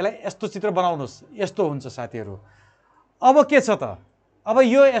 यसलाई यस्तो चित्र बनाउनुहोस्, यस्तो हुन्छ साथीहरू। अब के छ त? अब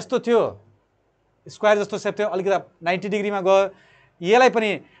यो यस्तो थियो, स्क्वायर जस्तो सेप थियो, अलिकति 90 डिग्रीमा गयो। यसलाई पनि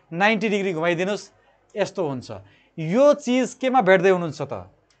 90 डिग्री घुमाइदिनुहोस्, यस्तो हुन्छ। यो चिज केमा भेट्दै हुनुहुन्छ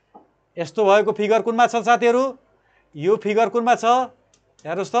त? यस्तो भएको फिगर कुनमा छ साथीहरू? यो फिगर कुनमा छ?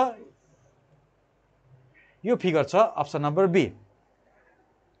 हेर्नुहोस् त, यो फिगर छ option number be.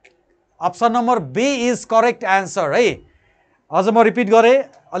 Option number be is correct answer है। अझ म रिपिट गरेँ,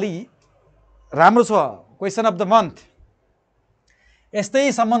 अलि राम्रो छ। Question of the month.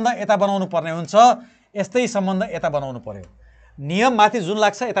 यस्तै सम्बन्ध यता बनाउनु पर्ने हुन्छ, यस्तै सम्बन्ध यता बनाउनु पर्यो। नियम माथि जुन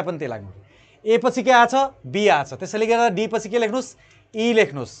लाग्छ यता पनि त्यही लाग्नु। ए पछि के आछ? बी आछ। त्यसैले गर्दा डी पछि के लेख्नुहोस्? ई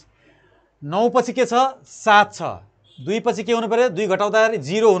लेख्नुहोस्। 9 पछि के छ? 7 छ। 2 पछि के हुनु पर्यो? 2 घटाउँदाखेरि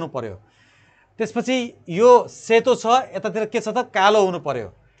 0 हुनु पर्यो। त्यसपछि यो सेतो छ, यतातिर के छ त? कालो हुनु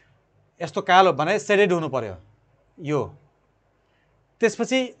पर्यो। यस्तो कालो भने सेडेड हुनु पर्यो यो।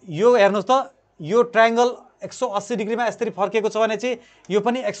 त्यसपछि यो हेर्नुहोस् त, यो ट्रायङ्गल 180 डिग्रीमा यसरी फर्केको छ भने चाहिँ यो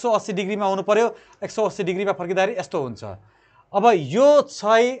पनि 180 डिग्रीमा हुनु पर्यो। 180 डिग्रीमा फर्किँदाखेरि यस्तो हुन्छ। अब यो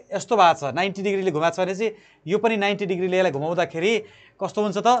चाहिँ यस्तो भएको छ, 90 डिग्रीले घुमाएको छ भने चाहिँ यो पनि 90 डिग्रीले यसलाई घुमाउँदाखेरि कस्तो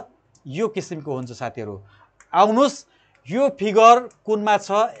हुन्छ त? यो किसिमको हुन्छ साथीहरू। आउनुहोस्, यो फिगर कुनमा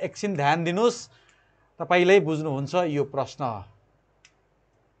छ एकछिन ध्यान दिनुहोस्, तपाईँले बुझ्नुहुन्छ यो प्रश्न।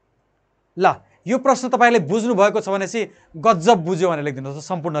 ल, यो प्रश्न तपाईँले बुझ्नु भएको छ भने चाहिँ गजब बुझ्यो भनेर लेखिदिनुहोस्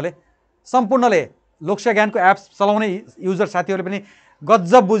सम्पूर्णले लोकसेवा ज्ञानको एप्स चलाउने युजर साथीहरूले पनि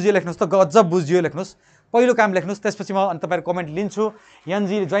गजब बुझ्यो लेख्नुहोस् त, गजब बुझ्यो लेख्नुहोस्। पहिलो काम लेख्नुहोस्, त्यसपछि म अनि तपाईँहरू कमेन्ट लिन्छु।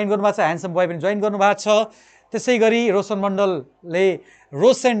 एनजी जोइन गर्नुभएको छ, ह्यान्डसम बोय पनि जोइन गर्नुभएको छ। त्यसै गरी रोशन मण्डलले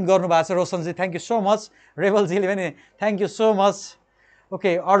रोसेन्ड गर्नुभएको छ। Roshanji thank you so much. रेबलजीले पनि thank you so much.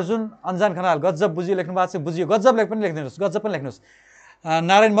 Okay, Arjun अन्जान Khanal गजब बुझ्यो लेख्नु भएको छ। बुझ्यो, गजब पनि लेखिदिनुहोस्, गजब पनि लेख्नुहोस्।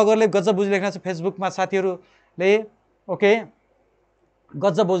 नारायण मगरले गजब बुझ्यो लेख्नु भएको छ फेसबुकमा साथीहरूले। ओके,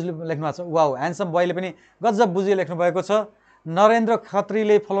 गजब बुझ्यो लेख्नु भएको छ। वाउ, ह्यान्डसम बोयले पनि गजब बुझ्यो लेख्नु भएको छ। नरेन्द्र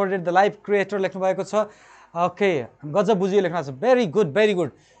खत्रीले फलोडेड द लाइभ क्रिएटर लेख्नु भएको छ। ओके, गजब बुझ्यो लेख्नु भएको छ। Very good, very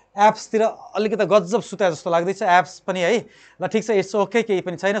good. एप्सतिर अलिकति गजब सुता जस्तो लाग्दैछ एप्स पनि है। ल ठिक छ, इट्स ओके, केही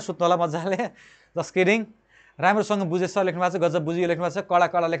पनि छैन, सुत्नु होला मजाले। Just kidding. राम्रोसँग बुझे सर लेख्नु भएको छ। गजब बुझियो लेख्नु भएको छ। कडा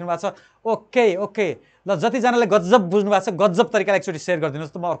कडा लेख्नु भएको छ। ओके ओके, ल जतिजनाले गजब बुझ्नु भएको छ गजब तरिकाले एकचोटि सेयर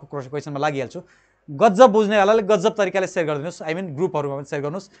गरिदिनुहोस् त, म अर्को क्वेसनमा लागिहाल्छु। गजब बुझ्नेवालाले गजब तरिकाले सेयर गरिदिनुहोस्, आई मिन ग्रुपहरूमा पनि सेयर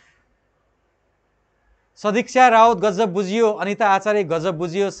गर्नुहोस्। सदीक्षा राउत गजब बुझियो। अनिता आचार्य गजब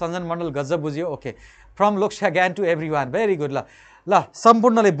बुझियो। सञ्जन मण्डल गजब बुझियो। ओके, फ्रम लोकसेवा ज्ञान to every one, very good. ल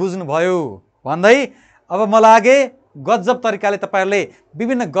सम्पूर्णले बुझ्नुभयो भन्दै अब म लागे गजब तरिकाले तपाईँहरूले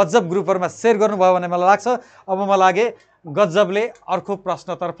विभिन्न गजब ग्रुपहरूमा सेयर गर्नुभयो भन्ने मलाई लाग्छ। अब म लागे गजबले अर्को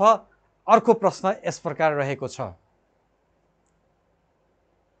प्रश्नतर्फ। अर्को प्रश्न यस प्रकार रहेको छ।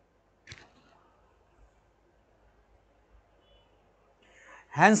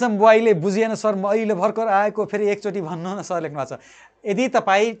 ह्यान्डसम बोयले बुझिएन सर, म अहिले भर्खर आएको, फेरि एकचोटि भन्नु न सर लेख्नु भएको छ। यदि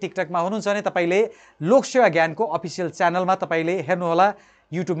तपाईँ टिकटकमा हुनुहुन्छ भने तपाईँले लोकसेवा ज्ञानको अफिसियल च्यानलमा तपाईँले हेर्नुहोला,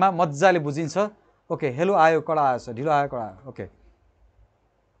 युट्युबमा मजाले बुझिन्छ। ओके, हेलो आयो, कडा आएछ, ढिलो आयो, कडा। ओके,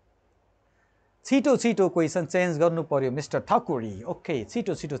 छिटो छिटो क्वेसन चेन्ज गर्नु पर्यो मिस्टर ठकुरी। ओके,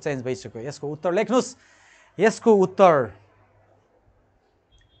 छिटो छिटो चेन्ज भइसक्यो। यसको उत्तर लेख्नुहोस्। यसको उत्तर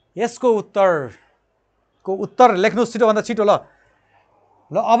लेख्नुहोस् छिटोभन्दा छिटो। ल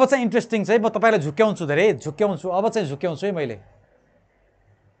अब चाहिँ इन्ट्रेस्टिङ चाहिँ म तपाईँलाई झुक्याउँछु, धेरै झुक्याउँछु। अब चाहिँ झुक्याउँछु है मैले,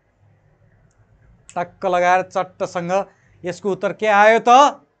 टक्क लगाएर चट्टसँग यसको उत्तर के आयो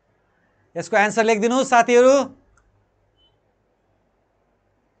त? यसको एन्सर लेखिदिनुहोस् साथीहरू।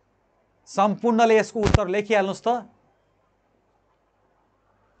 सम्पूर्णले यसको उत्तर लेखिहाल्नुहोस् त।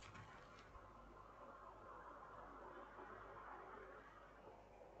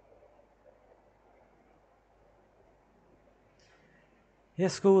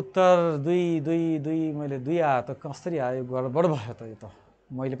 यसको उत्तर 2 2 2 मैले 2 आयो त कसरी आयो? गडबड भयो त यो त।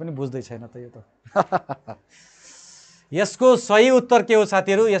 मैले पनि बुझ्दै छैन त यो त। यसको सही उत्तर के हो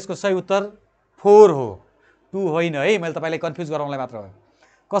साथीहरू? यसको सही उत्तर 4 हो, 2 होइन है। मैले तपाईँलाई कन्फ्युज गराउनलाई मात्र हो।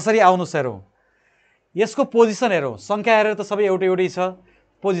 कसरी आउनुहोस् हेरौँ। यसको पोजिसन हेरौँ। सङ्ख्या हेरेर त सबै एउटै एउटै छ।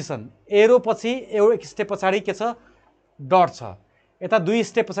 पोजिसन एरो पछि एक स्टेप पछाडि के छ? डट छ। यता 2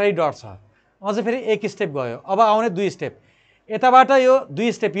 स्टेप पछाडि डट छ। अझ फेरि 1 स्टेप गयो। अब आउने 2 स्टेप। यताबाट यो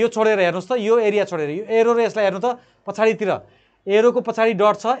 2 स्टेप यो छोडेर हेर्नुहोस् त, यो एरिया छोडेर यो एरो र यसलाई हेर्नु त पछाडितिर। एरोको पछाडि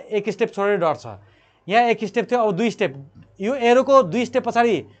डट छ, 1 स्टेप छोडेर डट छ। यहाँ 1 स्टेप थियो, अब 2 स्टेप। यो एरोको 2 स्टेप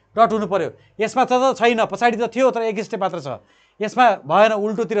पछाडि डट हुनु पर्यो। यसमा त छैन, पछाडि त थियो तर 1 स्टेप मात्र छ। यसमा भएन,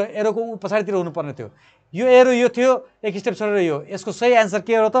 उल्टोतिर एरोको पछाडितिर हुनुपर्ने थियो। यो एरो यो थियो, 1 स्टेप छोडेर यो। यसको सही एन्सर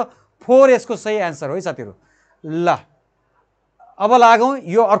के हो त? 4 यसको सही एन्सर हो है साथीहरू। ल अब लागौँ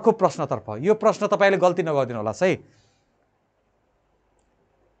यो अर्को प्रश्नतर्फ। यो प्रश्न तपाईँले गल्ती नगरिदिनु होला है।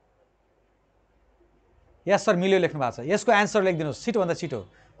 यस सर मिल्यो लेख्नु भएको छ। यसको एन्सर लेखिदिनुहोस् छिटोभन्दा छिटो।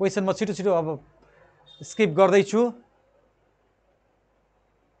 क्वेसन म छिटो छिटो अब स्किप गर्दैछु।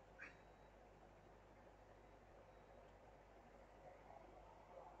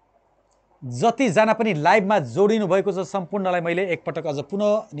 जतिजना पनि लाइभमा जोडिनु भएको छ सम्पूर्णलाई मैले एकपटक अझ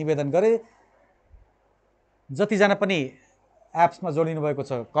पुनः निवेदन गरेँ। जतिजना पनि एप्समा जोडिनु भएको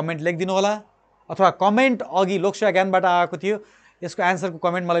छ कमेन्ट लेखिदिनु होला, अथवा कमेन्ट अघि लोकसेवा ज्ञानबाट आएको थियो। यसको एन्सरको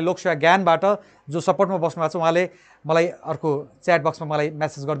कमेन्ट मलाई लोकसेवा ज्ञानबाट जो सपोर्टमा बस्नु भएको छ उहाँले मलाई अर्को च्याट बक्समा मलाई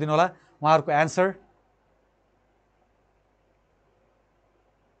मेसेज गरिदिनु होला उहाँहरूको एन्सर।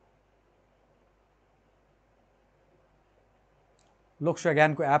 लोकसेवा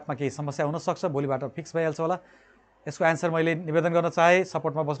ज्ञानको एपमा केही समस्या हुनसक्छ, भोलिबाट फिक्स भइहाल्छ होला। यसको एन्सर मैले निवेदन गर्न चाहे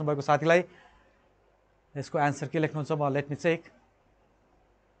सपोर्टमा बस्नुभएको साथीलाई। यसको एन्सर के लेख्नुहुन्छ म लेट मी चेक।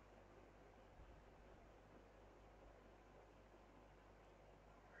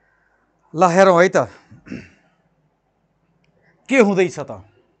 ल हेरौँ है त के हुँदैछ त।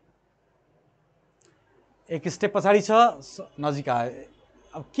 1 स्टेप पछाडि छ, नजिक आयो।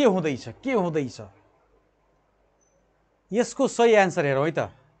 अब के हुँदैछ, के हुँदैछ? यसको सही एन्सर हेरौँ है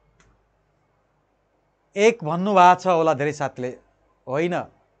त। 1 भन्नुभएको छ होला धेरै साथीले, होइन।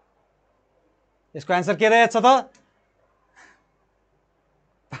 यसको एन्सर के रहेछ त?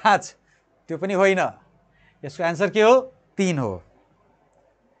 5। त्यो पनि होइन। यसको एन्सर के हो? 3 हो।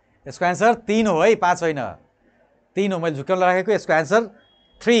 यसको एन्सर 3 हो है, 5 होइन, 3 हो। मैले झुक्याउन राखेको यसको एन्सर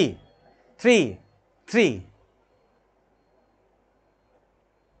 3 3 3।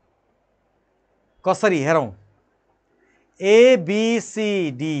 कसरी हेरौँ?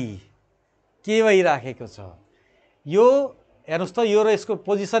 ABCD के भइराखेको छ? यो हेर्नुहोस् त, यो र यसको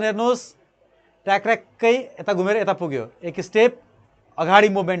पोजिसन हेर्नुहोस्। ट्याक्र्याक्कै यता घुमेर यता पुग्यो। 1 स्टेप अगाडि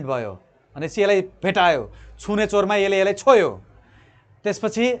मुभमेन्ट भयो, भनेपछि यसलाई भेटायो। छुने चोरमा यसले यसलाई छोयो।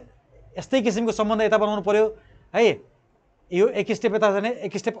 त्यसपछि यस्तै किसिमको सम्बन्ध यता बनाउनु पर्यो है। यो 1 स्टेप यता छ भने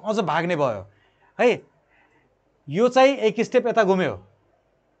 1 स्टेप अझ भाग्ने भयो है। यो चाहिँ 1 स्टेप यता घुम्यो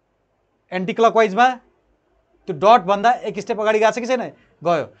एन्टी क्लकवाइजमा। त्यो डट भन्दा 1 स्टेप अगाडि गएको छ कि छैन?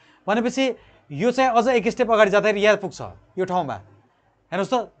 गयो। भनेपछि यो चाहिँ अझ 1 स्टेप अगाडि जाँदाखेरि यहाँ पुग्छ यो ठाउँमा।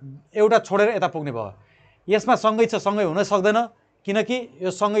 हेर्नुहोस् त, एउटा छोडेर यता पुग्ने भयो। यसमा सँगै छ, सँगै हुन सक्दैन, किनकि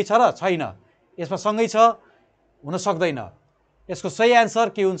यो सँगै छ र छैन। यसमा सँगै छ, हुन सक्दैन। यसको सही एन्सर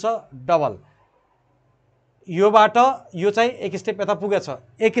के हुन्छ? डबल। योबाट यो चाहिँ 1 स्टेप यता पुगेछ,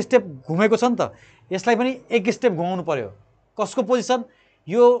 1 स्टेप घुमेको छ नि त। यसलाई पनि 1 स्टेप घुमाउनु पर्यो। कसको पोजिसन?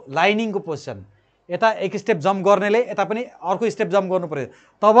 यो लाइनिङको पोजिसन। यता 1 स्टेप जम्प गर्नेले यता पनि अर्को स्टेप जम्प गर्नु पर्यो,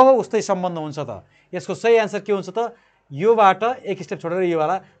 तब उस्तै सम्बन्ध हुन्छ त। यसको सही एन्सर के हुन्छ त? योबाट 1 स्टेप छोडेर यो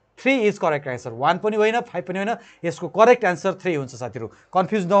वाला 3 इज करेक्ट एन्सर। 1 पनि होइन, 5 पनि होइन। यसको करेक्ट एन्सर 3 हुन्छ साथीहरू।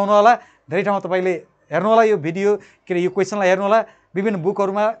 कन्फ्युज नहुनु होला। धेरै ठाउँमा तपाईँले हेर्नु होला यो भिडियो, के अरे यो क्वेसनलाई हेर्नु होला, विभिन्न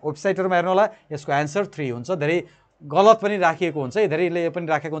बुकहरूमा वेबसाइटहरूमा हेर्नु होला। यसको एन्सर 3 हुन्छ। धेरै गलत पनि राखिएको हुन्छ है, धेरैले पनि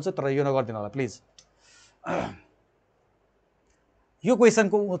राखेको हुन्छ, तर यो नगरिदिनु होला प्लिज। यो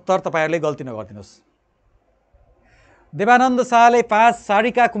क्वेसनको उत्तर तपाईँहरूले गल्ती नगरिदिनुहोस्। देवानन्द शाहले 5,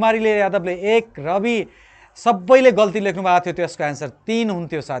 सारिका कुमारीले यादवले 1, रवि सबैले गल्ती लेख्नु भएको थियो। त्यसको एन्सर 3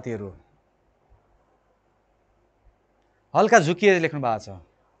 हुन्थ्यो साथीहरू। हल्का झुकिएर लेख्नु भएको छ।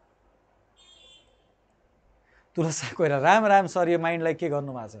 तुलसा कोइरा, राम राम सर, यो माइन्डलाई के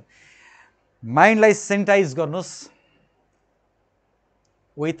गर्नु भएको छ? माइन्डलाई सेनिटाइज गर्नुहोस्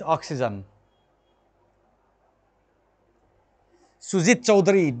with oxygen. Sujit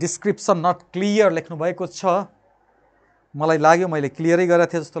Chaudhary description not clear लेख्नुभएको छ। मलाई लाग्यो मैले क्लियरै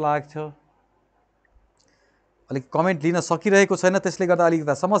गरेको थिएँ जस्तो लाग्थ्यो। अलिक कमेन्ट लिन सकिरहेको छैन, त्यसले गर्दा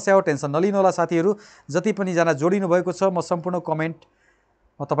अलिकति समस्या हो। टेन्सन नलिनु होला साथीहरू। जति पनि जना जोडिनु भएको छ, म सम्पूर्ण कमेन्ट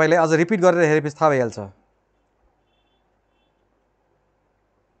म तपाईँलाई अझ रिपिट गरेर हेरेपछि थाहा भइहाल्छ।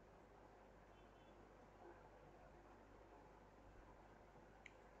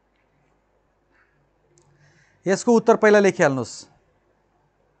 यसको उत्तर पहिला लेखिहाल्नुहोस्।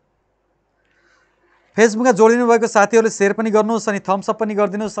 फेसबुकमा जोडिनु भएको साथीहरूले सेयर पनि गर्नुहोस् अनि थम्सअप पनि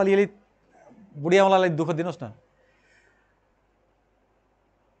गरिदिनुहोस्। अलिअलि बुढियाउलालाई दुःख दिनुहोस् न।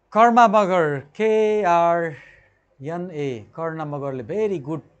 कर्मा मगर KRNA कर्णा मगरले भेरी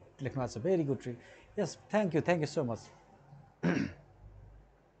गुड लेख्नु भएको छ। Very good. Yes, thank you so much.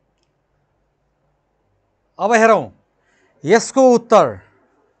 अब हेरौँ यसको उत्तर।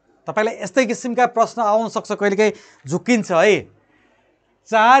 तपाईँलाई यस्तै किसिमका प्रश्न आउन सक्छ, कहिलेकाहीँ झुक्किन्छ है।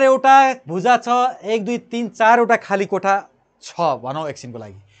 4वटा भुजा छ, 1 2 3 4वटा खाली कोठा छ भनौँ एकछिनको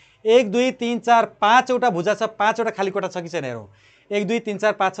लागि। 1 2 3 4 5वटा भुजा छ, 5वटा खाली कोठा छ कि छैन हेरौँ। 1 2 3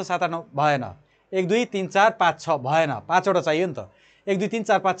 4 5 6 7 8 9 भएन। 1 2 3 4 5 6 भएन, 5वटा चाहियो नि त। 1 2 3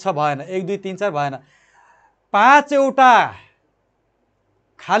 4 5 6 भएन, 1 2 3 4 भएन। 5वटा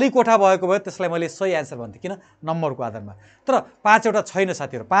खाली कोठा भएको भए त्यसलाई मैले सही एन्सर भन्थेँ, किन नम्बरको आधारमा। तर 5वटा छैन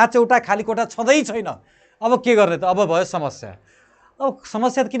साथीहरू, 5वटा खाली कोठा छँदै छैन। अब के गर्ने त? अब भयो समस्या। अब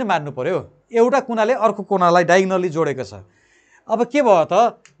समस्या त किन मान्नु पर्यो? एउटा कुनाले अर्को कुनालाई डायगोनली जोडेको छ। अब के भयो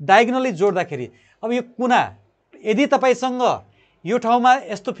त? डायगोनली जोड्दाखेरि अब यो कुना यदि तपाईँसँग यो ठाउँमा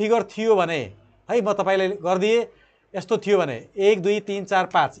यस्तो फिगर थियो भने है, म तपाईँलाई गरिदिएँ, यस्तो थियो भने 1 2 3 4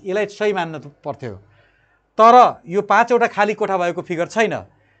 5 यसलाई सही मान्नु पर्थ्यो। तर यो 5वटा खाली कोठा भएको फिगर छैन।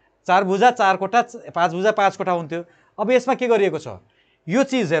 4 भुजा 4 कोठा, 5 भुजा 5 कोठा हुन्थ्यो। अब यसमा के गरिएको छ? यो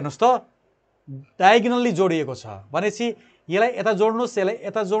चिज हेर्नुहोस् त, डायगोनली जोडिएको छ भनेपछि यसलाई यता जोड्नुहोस्, यसलाई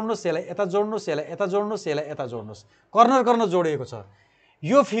यता जोड्नुहोस्, यसलाई यता जोड्नुहोस्, यसलाई यता जोड्नुहोस्, यसलाई यता जोड्नुहोस्। कर्नर जोडिएको छ।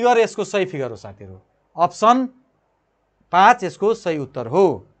 यो फिगर यसको सही फिगर हो साथीहरू। अप्सन 5 यसको सही उत्तर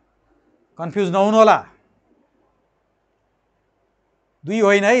हो। कन्फ्युज नहुनु होला। 2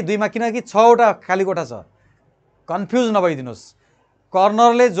 होइन है, 2मा किनकि 6वटा खाली कोठा छ। कन्फ्युज नभइदिनुहोस्।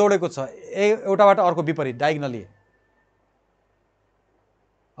 कर्नरले जोडेको छ, एउटाबाट अर्को विपरीत डायगोनली।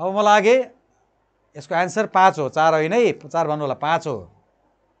 अब मलाई लागे यसको एन्सर 5 हो, 4 होइन है, 4 भन्नु होला, 5 हो।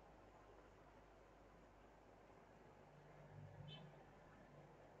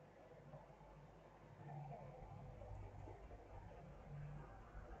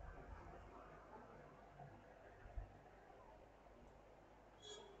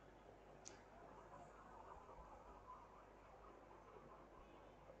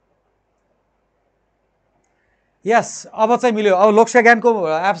 यस, अब चाहिँ मिल्यो। अब लोकसेवा ज्ञानको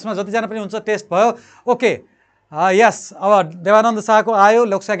एप्समा जतिजना पनि हुन्छ टेस्ट भयो। ओके, यस, अब देवानन्द शाहको आयो,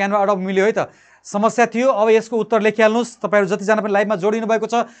 लोकसेवा ज्ञानमा अडप मिल्यो है त। समस्या थियो। अब यसको उत्तर लेखिहाल्नुहोस्। तपाईँहरू जतिजना पनि लाइभमा जोडिनु भएको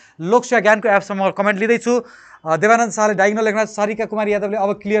छ, लोकसेवा ज्ञानको एप्समा म कमेन्ट लिँदैछु। देवानन्द शाहले डायगोनल लेख्नु, सारिका कुमारी यादवले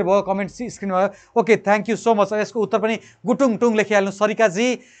अब क्लियर भयो, कमेन्ट स्क्रिन भयो। Okay, thank you so much. यसको उत्तर पनि गुटुङ टुङ लेखिहाल्नु सरिकाजी।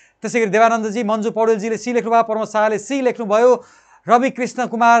 त्यसै गरी देवानन्दजी, मन्जु पौडेलजीले सी लेख्नुभयो, प्रमोद शाहले सी लेख्नुभयो, रवि कृष्ण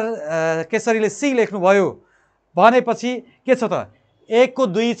कुमार केसरीले सी लेख्नुभयो। भनेपछि के छ त? 1 को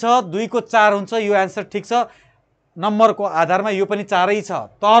 2 छ, 2 को 4 हुन्छ। यो एन्सर ठिक छ। नम्बरको आधारमा यो पनि 4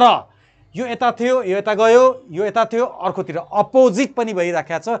 छ। तर यो यता थियो, यो यता गयो, यो यता थियो, अर्कोतिर अपोजिट पनि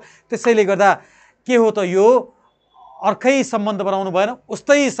भइराखेको छ। त्यसैले गर्दा के हो त? यो अर्कै सम्बन्ध बनाउनु भएन,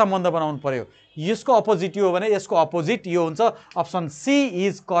 उस्तै सम्बन्ध बनाउनु पर्यो। यसको अपोजिट यो हो भने यसको अपोजिट यो हुन्छ। Option C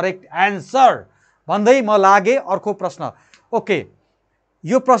is correct answer भन्दै म लागे अर्को प्रश्न। ओके,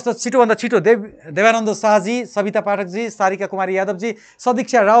 यो प्रश्न छिटोभन्दा छिटो देवानन्द शाहजी, सविता पाठकजी, सारिका कुमारी यादवजी,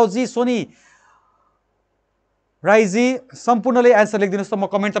 सदीक्षा रावजी, सोनी राईजी सम्पूर्णले एन्सर लेखिदिनुहोस् त। म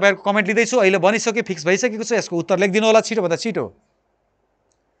कमेन्ट तपाईँहरूको कमेन्ट लिँदैछु। अहिले भनिसक्यो, फिक्स भइसकेको छ। यसको उत्तर लेखिदिनु होला छिटोभन्दा छिटो।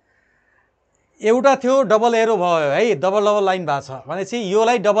 एउटा थियो, डबल एरो भयो है, डबल लाइन भएको छ भनेपछि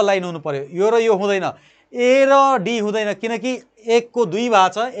योलाई डबल लाइन हुनु पर्यो। यो र यो हुँदैन, ए र डी हुँदैन, किनकि 1 को 2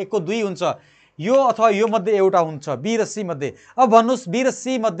 भएको छ, 1 को 2 हुन्छ। यो अथवा यो मध्ये एउटा हुन्छ, बी र सी मध्ये। अब भन्नुहोस् बी र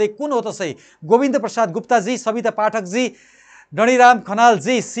सी मध्ये कुन हो त सही? गोविन्द प्रसाद गुप्ताजी, सविता पाठकजी, डणीराम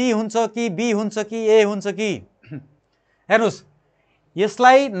खनालजी, सी हुन्छ कि बी हुन्छ कि ए हुन्छ कि? हेर्नुहोस्,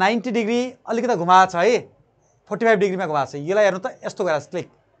 यसलाई 90 डिग्री अलिकति घुमाएको छ है, 45 डिग्रीमा घुमाएको छ। यसलाई हेर्नु त, यस्तो गरेर क्लिक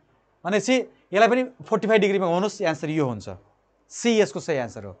भनेपछि यसलाई पनि 45 डिग्रीमा घुमाउनुहोस्, एन्सर यो हुन्छ। सी यसको सही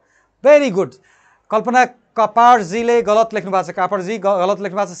एन्सर हो। Very good. कल्पना कपाडजीले गलत लेख्नु भएको छ, कापडजी गलत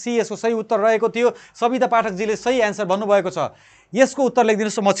लेख्नु भएको छ। सी यसको सही उत्तर रहेको थियो। सविता पाठकजीले सही एन्सर भन्नुभएको छ। यसको उत्तर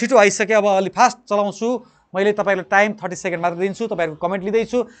लेखिदिनुहोस्। म छिटो आइसकेँ, अब अलि फास्ट चलाउँछु। मैले तपाईँलाई टाइम 30 सेकेन्ड मात्र दिन्छु, तपाईँहरूको कमेन्ट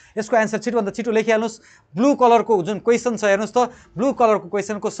लिँदैछु। यसको एन्सर छिटोभन्दा छिटो लेखिहाल्नुहोस्। ब्लू कलरको जुन क्वेसन छ हेर्नुहोस् त, ब्लू कलरको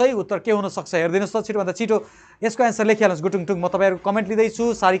क्वेसनको सही उत्तर के हुनसक्छ हेरिदिनुहोस् त छिटोभन्दा छिटो। यसको एन्सर लेखिहाल्नुहोस् गुटुङटुङ। म तपाईँहरूको कमेन्ट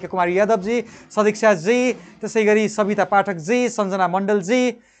लिँदैछु। सारिका कुमारी यादवजी, सदीक्षाजी, त्यसै गरी सविता पाठकजी, सञ्जना मण्डलजी,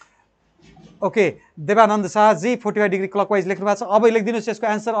 ओके, देवानन्द शाहजी 45 डिग्री क्लकवाइज लेख्नु भएको छ। अब लेखिदिनुहोस् यसको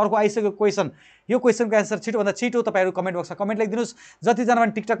एन्सर। अर्को आइसक्यो क्वेसन। यो क्वेसनको एन्सर छिटोभन्दा छिटो तपाईँहरू कमेन्ट बक्समा कमेन्ट लेखिदिनुहोस्। जतिजना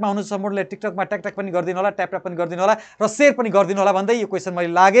पनि टिकटकमा हुनुहुन्छ सम्पूर्णले टिकटकमा ट्याक पनि गरिदिनु होला, ट्याप पनि गरिदिनु होला र सेयर पनि गरिदिनु होला भन्दै यो क्वेसन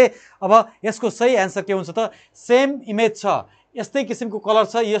मैले लागेँ। अब यसको सही एन्सर के हुन्छ त? सेम इमेज छ, यस्तै किसिमको कलर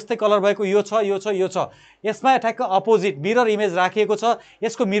छ, यस्तै कलर भएको यो छ, यो छ, यो छ। यसमा ठ्याक्क अपोजिट मिरर इमेज राखिएको छ।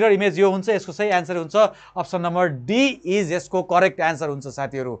 यसको मिरर इमेज यो हुन्छ। यसको सही एन्सर हुन्छ अप्सन नम्बर डी इज यसको करेक्ट एन्सर हुन्छ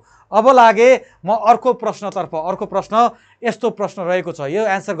साथीहरू। अब लागे म अर्को प्रश्नतर्फ। अर्को प्रश्न यस्तो प्रश्न रहेको छ, यो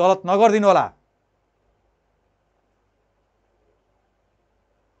एन्सर गलत नगरिदिनु होला।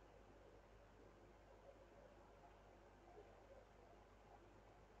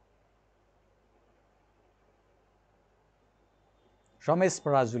 रमेश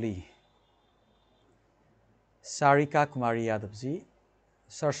पराजुली, सारिका कुमारी यादवजी,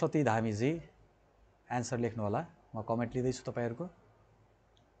 सरस्वती धामीजी एन्सर लेख्नु होला। म कमेन्ट लिँदैछु तपाईँहरूको।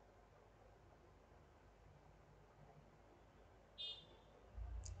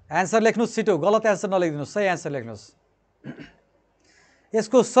 एन्सर लेख्नुहोस् छिटो, गलत एन्सर नलेखिदिनुहोस्, सही एन्सर लेख्नुहोस्।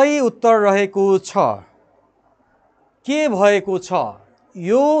 यसको सही उत्तर रहेको छ, के भएको छ?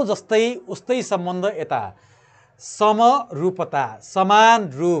 यो जस्तै उस्तै सम्बन्ध यता, समरूपता, समान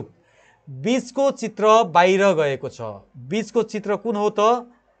रूप। बीचको चित्र बाहिर गएको छ। बीचको चित्र कुन हो त?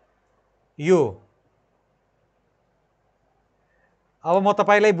 यो। अब म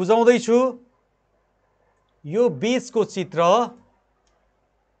तपाईलाई बुझाउँदैछु। यो बीचको चित्र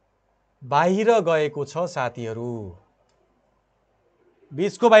बाहिर गएको छ साथीहरू।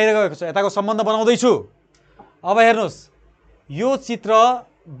 बीचको बाहिर गएको छ, यताको सम्बन्ध बनाउँदैछु। अब हेर्नुहोस्, यो चित्र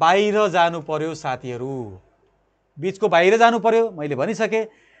बाहिर जानु पर्यो साथीहरू। बीचको बाहिर जानु पर्यो, मैले भनिसकेँ।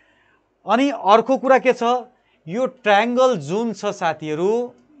 अनि अर्को कुरा के छ? यो ट्रायंगल जुन छ साथीहरू,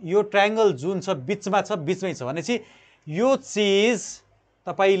 यो ट्रायंगल जुन छ बीचमा छ, बीचमै छ भनेपछि यो चीज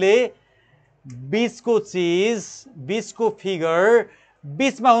तपाईले बीचको चीज, बीचको फिगर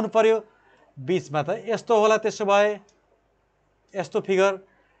बीचमा हुनु पर्यो। बीचमा त यस्तो होला, त्यसो भए यस्तो फिगर।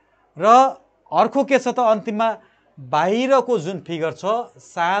 र अर्को के छ त अन्तिममा? बाहिरको जुन फिगर छ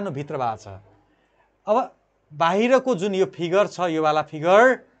सानो भित्र भएको छ। अब बाहिरको जुन यो फिगर छ, यो वाला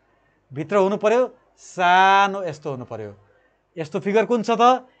फिगर भित्र हुनु पर्यो, सानो यस्तो हुनु पर्यो। यस्तो फिगर कुन छ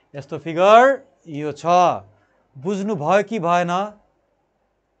त? यस्तो फिगर यो छ। बुझ्नु भयो कि भएन?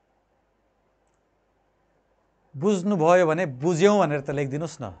 बुझ्नु भयो भने बुझ्यौं भनेर त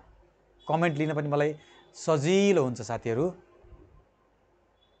लेखिदिनुस् न। कमेन्ट लिन पनि मलाई सजिलो हुन्छ साथीहरू।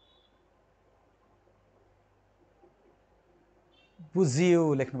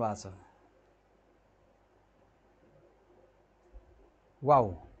 बुझियो लेख्नु भएको छ।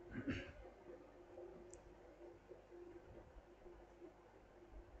 वाउ,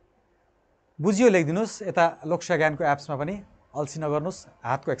 बुझियो लेखिदिनुस्। यता लोकसेवा ज्ञानको एप्समा पनि अल्छी नगर्नुहोस्,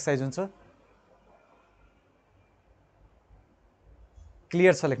 हातको एक्सर्साइज हुन्छ।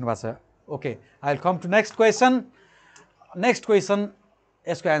 क्लियर छ लेख्नु भएको छ। Okay, I will come to next question. Next question,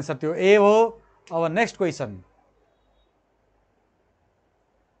 यसको एन्सर त्यो ए हो। अब नेक्स्ट क्वेसन,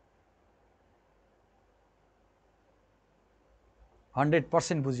 हन्ड्रेड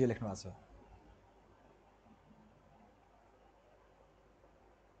 % बुझियो लेख्नु भएको छ।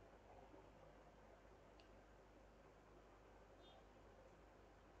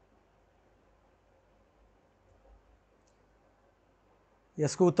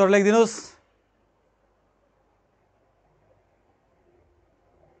 यसको उत्तर लेखिदिनुस्।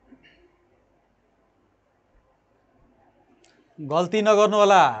 गल्ती नगर्नु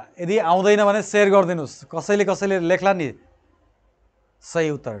होला। यदि आउँदैन भने शेयर गरिदिनुस्। कसैले कसैले लेख्ला नि सही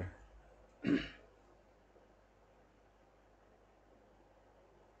उत्तर।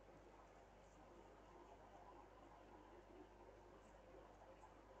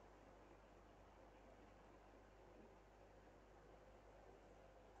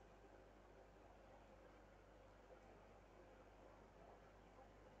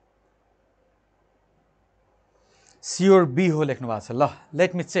 सियोर बी हो लेख्नु भएको छ। ल,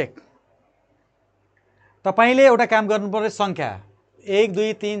 लेट मी चेक। तपाईले एउटा काम गर्नु पर्यो। संख्या 1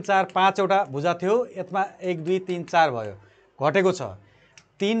 2 3 4 5 वटा भुजा थियो, यसमा 1 2 3 4 भयो, घटेको छ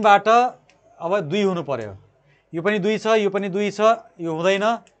 3 बाट। अब 2 हुनु पर्यो। यो पनि 2 छ, यो पनि 2 छ, यो हुँदैन,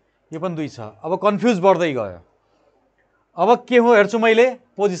 यो पनि 2 छ। अब कन्फ्युज बढ्दै गयो। अब के हो हेर्छु मैले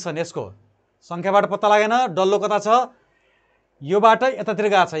पोजिसन। यसको संख्याबाट पत्ता लागेन। डल्लो कता छ? योबाट यतातिर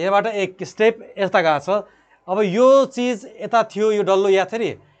गएको छ, यहाँबाट एक स्टेप यता गएको छ। अब यो चिज यता थियो, यो डल्लो यहाँ थियो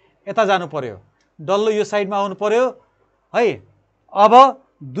नि, यता जानु पर्यो, डल्लो यो साइडमा आउनु पर्यो है। अब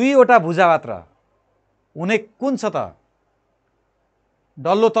दुईवटा भुजा मात्र हुने कुन छ त?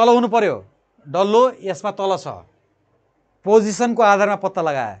 डल्लो तल हुनु पर्यो, डल्लो यसमा तल छ। पोजिसनको आधारमा पत्ता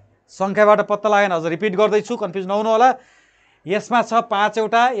लगाए, सङ्ख्याबाट पत्ता लगाएन। अझ रिपिट गर्दैछु, कन्फ्युज नहुनु होला। यसमा छ 5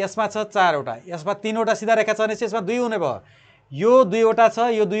 वटा, यसमा छ 4 वटा, यसमा 3 वटा सिधा रेखा छ भनेपछि यसमा 2 हुने भयो। यो 2 वटा छ,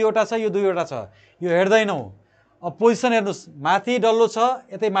 यो 2 वटा छ, यो 2 वटा छ, यो हेर्दैनौ। अब पोजिसन हेर्नुहोस्, माथि डल्लो छ,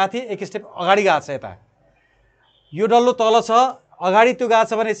 यतै माथि एक स्टेप अगाडि गएको छ यता। यो डल्लो तल छ, अगाडि त्यो गएको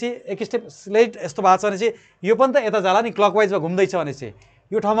छ भनेपछि एक स्टेप स्लेट यस्तो भएको छ भनेपछि यो पनि त यता जाला नि, क्लकवाइजमा घुम्दैछ भनेपछि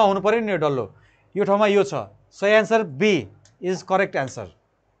यो ठाउँमा हुनु पर्यो नि यो डल्लो। यो ठाउँमा यो छ। सही answer be is correct answer.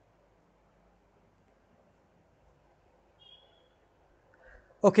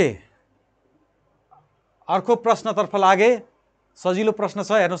 Okay, अर्को प्रश्नतर्फ लागे। सजिलो प्रश्न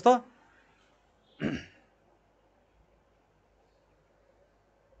छ, हेर्नुहोस् त।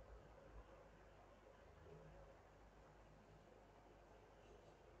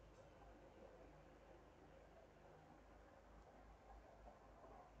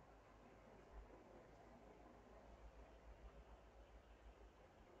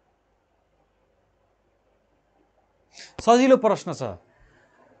 सजिलो प्रश्न छ।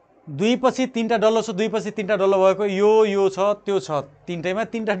 2 पछि 3टा डल्लो छ, 2 पछि 3टा डल्लो भएको, यो छ, त्यो छ, तिनटैमा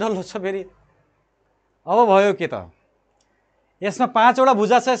 3टा डल्लो छ फेरि। अब भयो के त? यसमा 5 वटा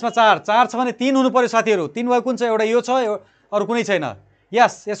भुजा छ, यसमा 4 छ भने 3 हुनु पर्यो साथीहरू। 3 भएको कुन छ? एउटा यो छ, अरू कुनै छैन।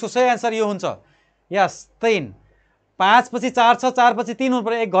 यस, यसको सही एन्सर यो हुन्छ। यस, 3। 5 पछि 4 छ, 4 पछि 3 हुनु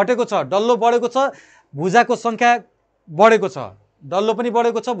पर्यो। एक घटेको छ, डल्लो बढेको छ, भुजाको सङ्ख्या बढेको छ। डल्लो पनि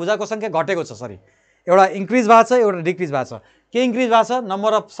बढेको छ, भुजाको सङ्ख्या घटेको छ। सरी, एउटा इन्क्रिज भएको छ, एउटा डिक्रिज भएको छ। के इन्क्रिज भएको छ?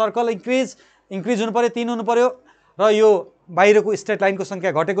 नम्बर अफ सर्कल इन्क्रिज हुनु पर्यो, 3 हुनु पर्यो, र यो बाहिरको स्ट्रेट लाइनको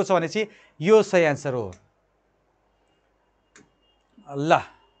सङ्ख्या घटेको छ भनेपछि यो सही एन्सर हो। ल,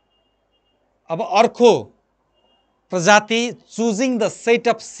 अब अर्को प्रजाति choosing the set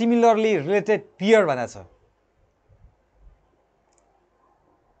of similarly related pair भनेको छ।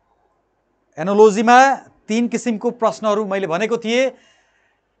 एनोलोजीमा 3 किसिमको प्रश्नहरू मैले भनेको थिएँ।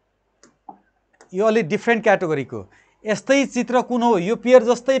 यो अलि डिफ्रेन्ट क्याटेगोरीको। यस्तै चित्र कुन हो, यो पेयर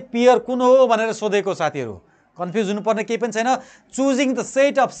जस्तै पेयर कुन हो भनेर सोधेको साथीहरू। कन्फ्युज हुनुपर्ने केही पनि छैन। Choosing the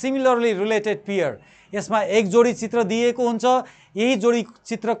set of similarly related pair, यसमा एक जोडी चित्र दिएको हुन्छ। यही जोडी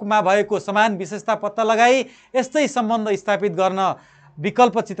चित्रमा भएको समान विशेषता पत्ता लगाई यस्तै सम्बन्ध स्थापित गर्न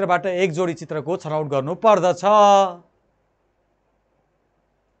विकल्प चित्रबाट एक जोडी चित्रको छनौट गर्नु पर्दछ।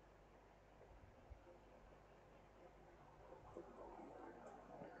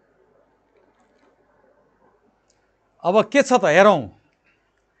 अब के छ त हेरौँ।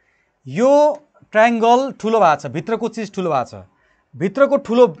 यो ट्रायङ्गल ठुलो भएको छ, भित्रको चिज ठुलो भएको छ। भित्रको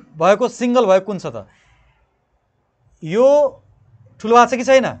ठुलो भएको सिङ्गल भएको कुन छ त? यो ठुलो भएको छ कि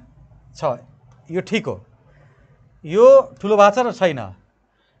छैन? छ, यो ठिक हो। यो ठुलो भएको छ र छैन?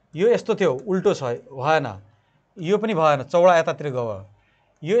 यो यस्तो थियो, उल्टो छ, भएन। यो पनि भएन, चौडा यतातिर गयो।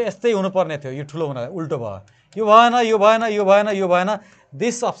 यो यस्तै हुनुपर्ने थियो, यो ठुलो हुन उल्टो भयो। यो भएन, यो भएन, यो भएन, यो भएन।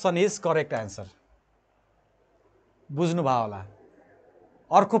 This option is correct answer. बुझ्नुभयो होला।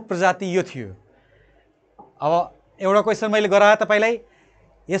 अर्को प्रजाति यो थियो। अब एउटा क्वेसन मैले गराएँ तपाईँलाई,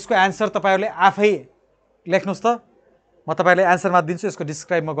 यसको एन्सर तपाईँहरूले आफै लेख्नुहोस् त। म तपाईँलाई एन्सर मात्र दिन्छु, यसको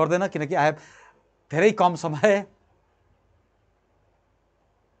डिस्क्राइब म गर्दैन किनकि आई हेभ धेरै कम समय।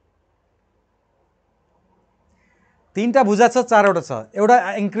 तीनटा भुजा छ, 4 वटा छ, एउटा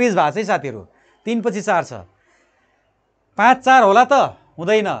इन्क्रिज भएको छ है साथीहरू। 3 पछि 4 छ, 5 4 होला त?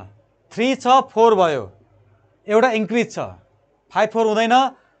 हुँदैन। 3 छ, 4 भयो, एउटा इन्क्रिज छ। 5 4 हुँदैन,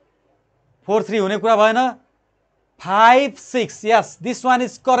 4 3 हुने कुरा भएन। 5 6, यस, this one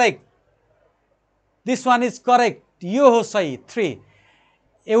is correct, this one is correct. यो हो सही। 3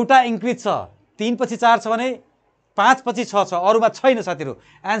 एउटा इन्क्रिज छ, 3 पछि 4 छ भने 5 पछि 6 छ, अरूमा छैन साथीहरू।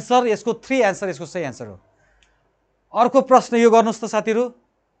 एन्सर यसको 3 एन्सर यसको सही एन्सर हो। अर्को प्रश्न यो गर्नुहोस् त साथीहरू।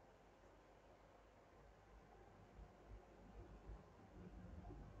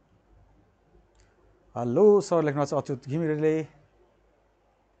 हेलो सर लेख्नु छ अच्युत घिमिरेले।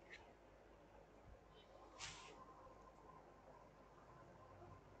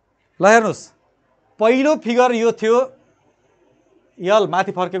 ल हेर्नुहोस्, पहिलो फिगर यो थियो, यल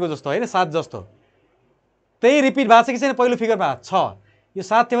माथि फर्केको जस्तो होइन, 7 जस्तो। त्यही रिपिट भएको छ कि छैन? पहिलो फिगरमा छ, यो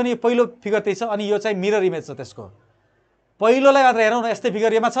 7 थियो भने यो पहिलो फिगर त्यही छ, अनि यो चाहिँ मिरर इमेज छ त्यसको। पहिलोलाई मात्र हेरौँ न, यस्तै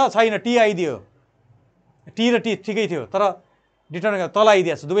फिगर योमा छ छैन? टी आइदियो, टी र टी ठिकै थियो, तर डिटर्मिन तल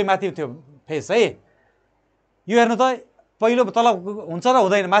आइदिएको छ, दुवै माथि थियो फेस है। यो हेर्नु त, पहिलो तल हुन्छ र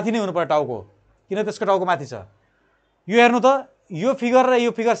हुँदैन? माथि नै हुनु पर्यो टाउको, किन त्यसको टाउको माथि छ। यो हेर्नु त, यो फिगर र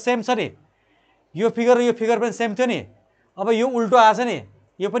यो फिगर सेम छ नि, यो फिगर र यो फिगर पनि सेम थियो नि। अब यो उल्टो आएछ नि,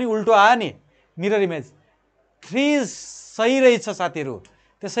 यो पनि उल्टो आयो नि, मिरर इमेज 3 सही रहेछ साथीहरू।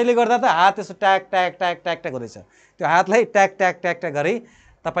 त्यसैले गर्दा त हात यसो ट्याक ट्याक ट्याक ट्याक ट्याक हुँदैछ। त्यो हातलाई ट्याक ट्याक ट्याक ट्याक गरी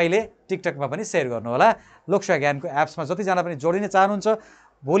तपाईँले टिकटकमा पनि सेयर गर्नुहोला। लोकसेवा ज्ञानको एप्समा जतिजना पनि जोडिन चाहनुहुन्छ,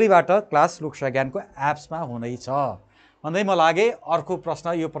 भोलिबाट क्लास लोकसेवा ज्ञानको एप्समा हुनेछ भन्दै म लागे। अर्को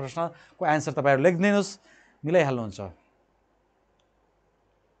प्रश्न, यो प्रश्नको एन्सर तपाईँहरू लेखिदिनुहोस्, मिलाइहाल्नुहुन्छ।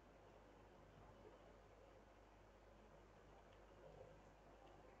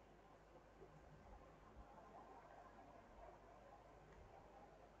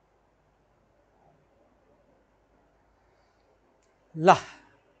 ल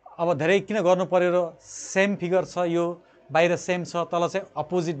अब धेरै किन गर्नु पर्यो र? सेम फिगर छ, यो बाहिर सेम छ, तल चाहिँ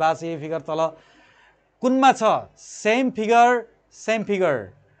अपोजिट भएको छ। यो फिगर तल कुनमा छ? सेम फिगर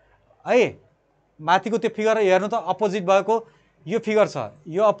है। माथिको त्यो फिगर हेर्नु त अपोजिट भएको यो फिगर छ,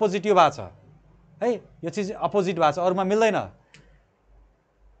 यो अपोजिट यो भएको छ है। यो चिज अपोजिट भएको छ, अरूमा मिल्दैन।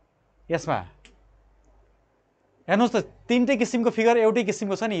 यसमा हेर्नुहोस् त, तिनटै किसिमको फिगर एउटै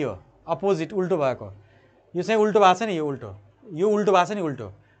किसिमको छ नि। यो अपोजिट उल्टो भएको, यो चाहिँ उल्टो भएको छ नि, यो उल्टो भएको छ नि, उल्टो।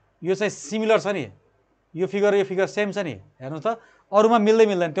 यो चाहिँ सिमिलर छ नि, यो फिगर सेम छ नि। हेर्नु त, अरूमा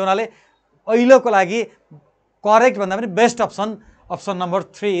मिल्दैन। त्यो हुनाले अहिलेको लागि करेक्ट भन्दा पनि best option number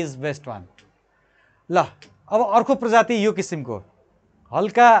 3 is best one. ल अब अर्को प्रजाति यो किसिमको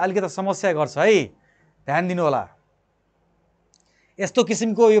हल्का अलिकति समस्या गर्छ है, ध्यान दिनु होला। यस्तो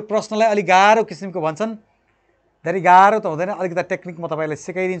किसिमको यो प्रश्नलाई अलिक गाह्रो किसिमको भन्छन्। धेरै गाह्रो त हुँदैन, अलिकति टेक्निक म तपाईँलाई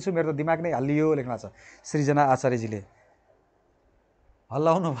सिकाइदिन्छु। मेरो त दिमाग नै हल्लियो लेख्न छ। सृजना आचार्यजीले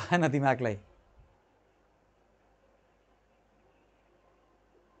हल्लाउनु भएन दिमागलाई।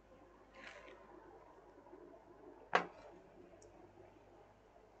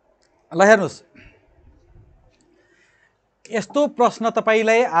 ल हेर्नुहोस्, यस्तो प्रश्न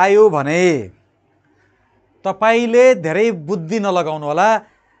तपाईँलाई आयो भने तपाईँले धेरै बुद्धि नलगाउनु होला,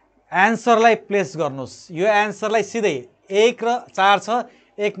 एन्सरलाई प्लेस गर्नुहोस्। यो एन्सरलाई सिधै 1 र 4 छ,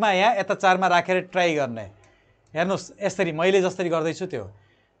 1 मा यहाँ, यता 4 मा राखेर ट्राई गर्ने। हेर्नुहोस्, यसरी मैले जसरी गर्दैछु त्यो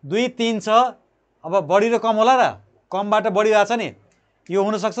 2 3 छ। अब बढी र कम होला र? कमबाट बढी आएको छ नि, यो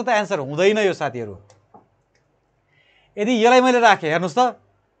हुनसक्छ त एन्सर? हुँदैन यो साथीहरू। यदि यसलाई मैले राखेँ, हेर्नुहोस् त,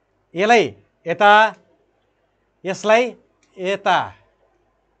 यसलाई यता, यसलाई यता,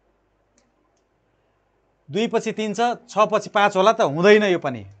 2 पछि 3 छ, 6 पछि 5 होला त? हुँदैन यो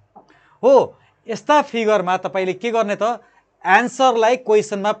पनि हो। यस्ता फिगरमा तपाईँले के गर्ने त? एन्सरलाई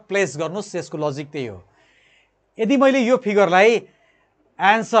क्वेसनमा प्लेस गर्नुहोस्। यसको लजिक त्यही हो। यदि मैले यो फिगरलाई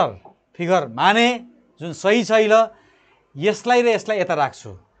एन्सर फिगर माने, जुन सही छैन, यसलाई र यसलाई यता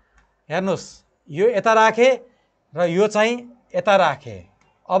राख्छु। हेर्नुहोस्, यो यता राखेँ र यो चाहिँ यता राखेँ।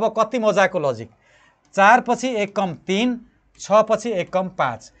 अब कति मजाको लजिक। 4 पछि 1 कम 3, 6 पछि 1 कम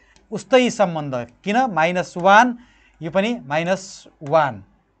 5, उस्तै सम्बन्ध। किन? -1, यो पनि -1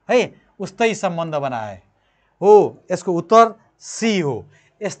 है, उस्तै सम्बन्ध बनाए हो। यसको उत्तर सी हो।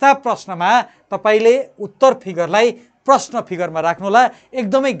 यस्ता प्रश्नमा तपाईँले उत्तर फिगरलाई प्रश्न फिगरमा राख्नुहोला।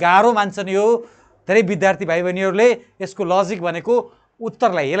 एकदमै गाह्रो मान्छन् यो धेरै विद्यार्थी भाइ बहिनीहरूले। यसको लजिक भनेको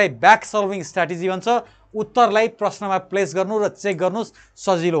उत्तरलाई, यसलाई ब्याक सल्भिङ स्ट्राटेजी भन्छ, उत्तरलाई प्रश्नमा प्लेस गर्नु र चेक गर्नुहोस्,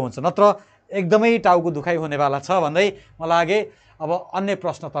 सजिलो हुन्छ। नत्र एकदमै टाउको दुखाइ हुनेवाला छ भन्दै म लागे अब अन्य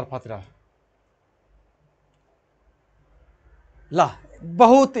प्रश्नतर्फतिर। ल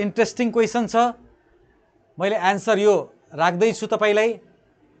बहुत इन्ट्रेस्टिङ क्वेसन छ। मैले एन्सर यो राख्दैछु तपाईँलाई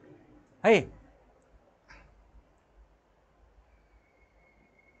है।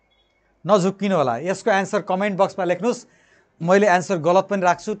 नझुक्किनु होला। यसको एन्सर कमेन्ट बक्समा लेख्नुहोस्। मैले एन्सर गलत पनि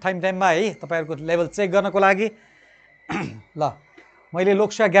राख्छु टाइममा है, तपाईँहरूको लेभल चेक गर्नको लागि। ल मैले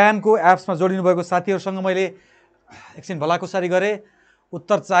लोकसेवा ज्ञानको एप्समा जोडिनु भएको साथीहरूसँग मैले एकछिन भलाकुसारी गरेँ।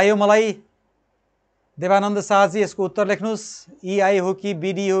 उत्तर चाहियो मलाई। देवानन्द शाहजी, यसको उत्तर लेख्नुहोस्। EI हो कि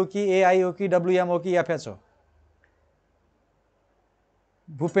BD हो कि AI हो कि WM हो कि FH हो?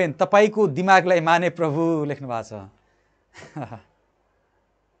 भूपेन, तपाईँको दिमागलाई माने प्रभु लेख्नु भएको छ।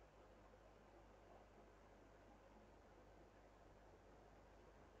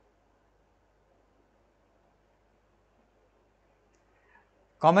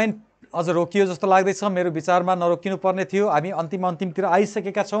 कमेन्ट अझ रोकियो जस्तो लाग्दैछ। मेरो विचारमा नरोकिनु पर्ने थियो। हामी अन्तिमतिर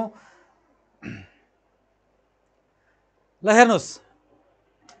आइसकेका छौँ। ल हेर्नुहोस्,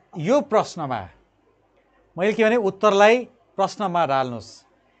 यो प्रश्नमा मैले के भने, उत्तरलाई प्रश्नमा हाल्नुहोस्।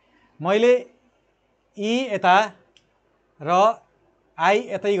 मैले E यता र I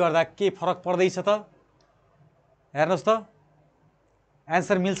यतै गर्दा के फरक पर्दैछ त? हेर्नुहोस् त,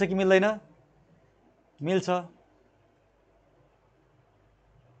 एन्सर मिल्छ कि मिल्दैन? मिल्छ।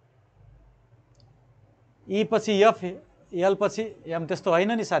 E पछि F, L पछि M, त्यस्तो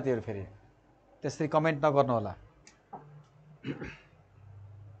होइन नि साथीहरू। फेरि त्यसरी कमेन्ट नगर्नु होला।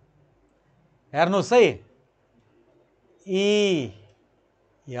 हेर्नुहोस् है, ई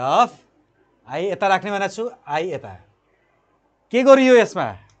एफ आई यता राख्ने भनेको छु, आई यता। के गरियो यसमा?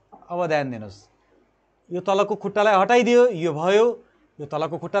 अब ध्यान दिनुहोस्, यो तलको खुट्टालाई हटाइदियो, यो भयो, यो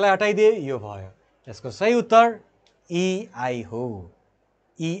तलको खुट्टालाई हटाइदियो, यो भयो। यसको सही उत्तर इआई हो,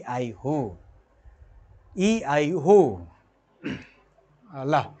 इआई हो, इआई हो।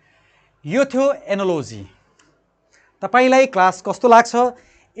 ल, यो थियो एनोलोजी। तपाईलाई क्लास कस्तो लाग्छ?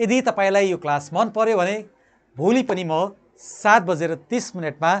 यदि तपाईलाई यो क्लास मन पर्यो भने भोलि पनि म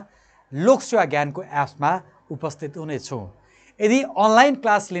 7:30 लोकसेवा ज्ञानको एप्समा उपस्थित हुनेछु। यदि अनलाइन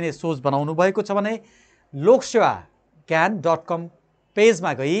क्लास लिने सोच बनाउनु भएको छ भने loksewagan.com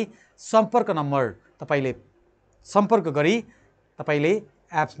पेजमा गई सम्पर्क नम्बर तपाईले सम्पर्क गरी तपाईले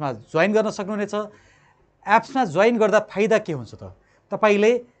एप्समा जोइन गर्न सक्नुहुनेछ। एप्समा जोइन गर्दा फाइदा के हुन्छ त?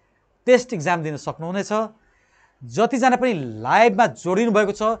 तपाईले टेस्ट इक्जाम दिन सक्नुहुनेछ। जतिजना पनि लाइभमा जोडिनु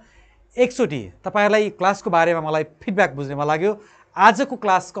भएको छ, एकचोटि तपाईहरुलाई क्लासको बारेमा मलाई फिडब्याक बुझ्ने मन लाग्यो। आजको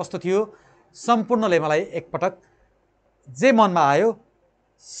क्लास कस्तो थियो? सम्पूर्णले मलाई एकपटक जे मनमा आयो,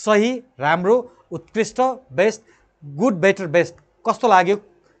 सही, राम्रो, उत्कृष्ट, बेस्ट, गुड, बेटर, बेस्ट कस्तो लाग्यो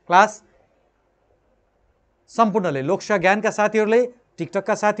क्लास? सम्पूर्णले, लोकसेवा ज्ञानका साथीहरूले,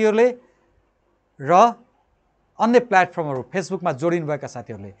 टिकटकका साथीहरूले र अन्य प्लेटफर्महरू फेसबुकमा जोडिनुभएका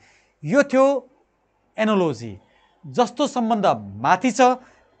साथीहरूले, यो थियो एनोलोजी। जस्तो सम्बन्ध माथि छ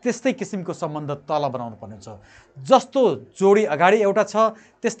त्यस्तै किसिमको सम्बन्ध तल बनाउनु पर्ने हुन्छ। जस्तो जोडी अगाडि एउटा छ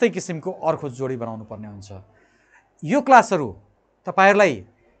त्यस्तै किसिमको अर्को जोडी बनाउनु पर्ने हुन्छ। यो क्लासहरू तपाईहरुलाई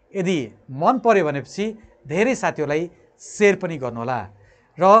यदि मन पर्यो भनेपछि धेरै साथीहरूलाई शेयर पनि गर्नुहोला।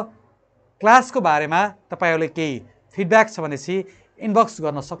 र क्लासको बारेमा तपाईहरुले केही फिडब्याक छ भनेपछि इनबक्स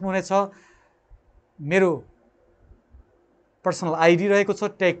गर्न सक्नुहुनेछ। मेरो पर्सनल आइडी रहेको छ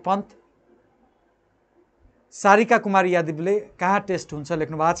टेकपन्त। सारिका कुमारी यादवले कहाँ टेस्ट हुन्छ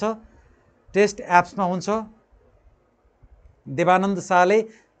लेख्नु भएको छ, टेस्ट एप्समा हुन्छ। देवानन्द शाहले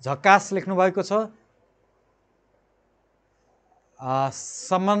झकास लेख्नु भएको छ।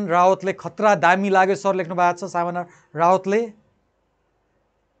 समन रावतले खतरा दामी लाग्यो सर लेख्नु भएको छ, सामना रावतले।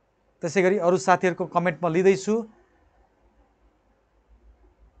 त्यसै गरी अरू साथीहरूको कमेन्ट म लिँदैछु।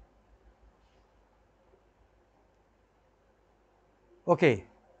 ओके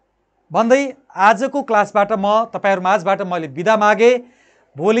भन्दै आजको क्लासबाट म तपाईहरु माझबाट मैले बिदा मागे।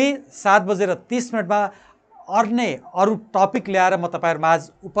 भोलि 7:30 अर्ने अरू टपिक ल्याएर म तपाईहरु माझ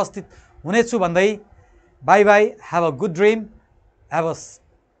उपस्थित हुनेछु भन्दै by by. Have a good dream, have a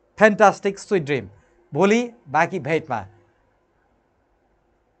fantastic sweet dream. भोलि बाँकी भेटमा।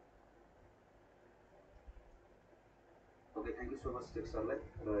 Okay, thank you so much take सरलाई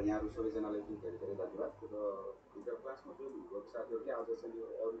र यहाँहरू सबैजनालाई पनि धेरै धेरै धन्यवाद। र भिडियो क्लासमा जोइन भएको साथीहरूले आज चाहिँ यो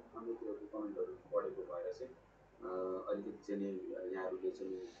अरू अन्य कुरोको कमेन्टहरू पढेको भएर चाहिँ अलिकति चाहिँ नि यहाँहरूले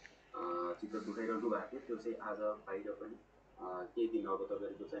चाहिँ चित्र दुखाइरहनु भएको थियो। त्यो चाहिँ आज बाहिर पनि केही दिन अब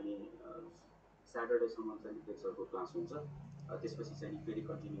तपाईँहरूको चाहिँ नि स्याटरडेसम्म चाहिँ टेक्सरको क्लास हुन्छ। त्यसपछि चाहिँ फेरि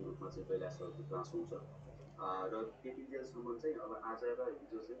कन्टिन्यू रूपमा चाहिँ कैलाशहरूको क्लास हुन्छ। र त्यतिन्जेलसम्म चाहिँ अब आज र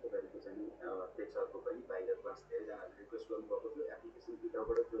हिजो चाहिँ तपाईँहरूको चाहिँ टेक्सरको पनि बाहिर क्लास धेरैजनाले रिक्वेस्ट गर्नुभएको थियो।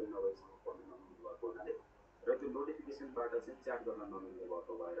 एप्लिकेसनभित्रबाट जोइन नभएसम्म पढ्नु नमिल्नु भएको हुनाले र त्यो नोटिफिकेसनबाट चाहिँ च्याट गर्न नमिल्ने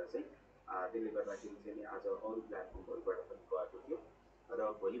भएको भएर चाहिँ त्यसले गर्दाखेरि चाहिँ आज अरू प्लेटफर्महरूबाट पनि गएको थियो। र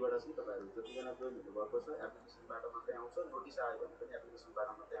भोलिबाट चाहिँ तपाईँहरू जतिजना जोइन हुनुभएको छ एप्लिकेसनबाट मात्रै आउँछ। नोटिस आयो भने पनि एप्लिकेसनबाट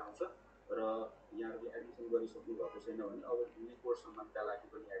मात्रै आउँछ। र यहाँहरूले एडमिसन गरिसक्नु भएको छैन भने अब हुने कोर्ससम्मका लागि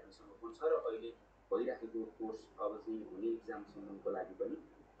पनि एडमिसन ओपन छ। र अहिले भइराखेको कोर्स अब चाहिँ हुने इक्जामसम्मको लागि पनि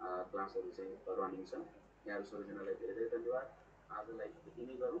क्लासहरू चाहिँ रनिङ छन्। यहाँहरू सबैजनालाई धेरै धेरै धन्यवाद। आजलाई यति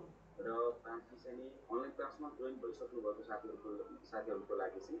नै गरौँ। र बाँकी चाहिँ नि अनलाइन क्लासमा जोइन भइसक्नु भएको साथीहरूको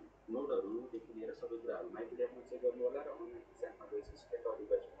लागि चाहिँ नोटहरूदेखि लिएर सबै कुराहरू माइती ल्याक्न चाहिँ गर्नु होला। र अनलाइन इक्जाममा गएपछि सेकेन्ड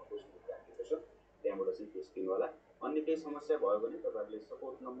अडिभाइजरमा क्वेसनहरू राखेको छ, त्यहाँबाट चाहिँ टेस्ट दिनु होला। अन्य केही समस्या भयो भने तपाईँहरूले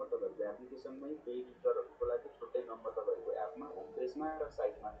सपोर्ट नम्बर तपाईँहरूको एप्लिकेसनमै, पेड युजरहरूको लागि छुट्टै नम्बर तपाईँहरूको एपमा, होम पेजमा र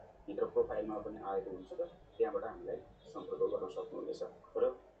साइटमा भित्र प्रोफाइलमा पनि आएको हुन्छ। र त्यहाँबाट हामीलाई सम्पर्क गर्न सक्नुहुनेछ। र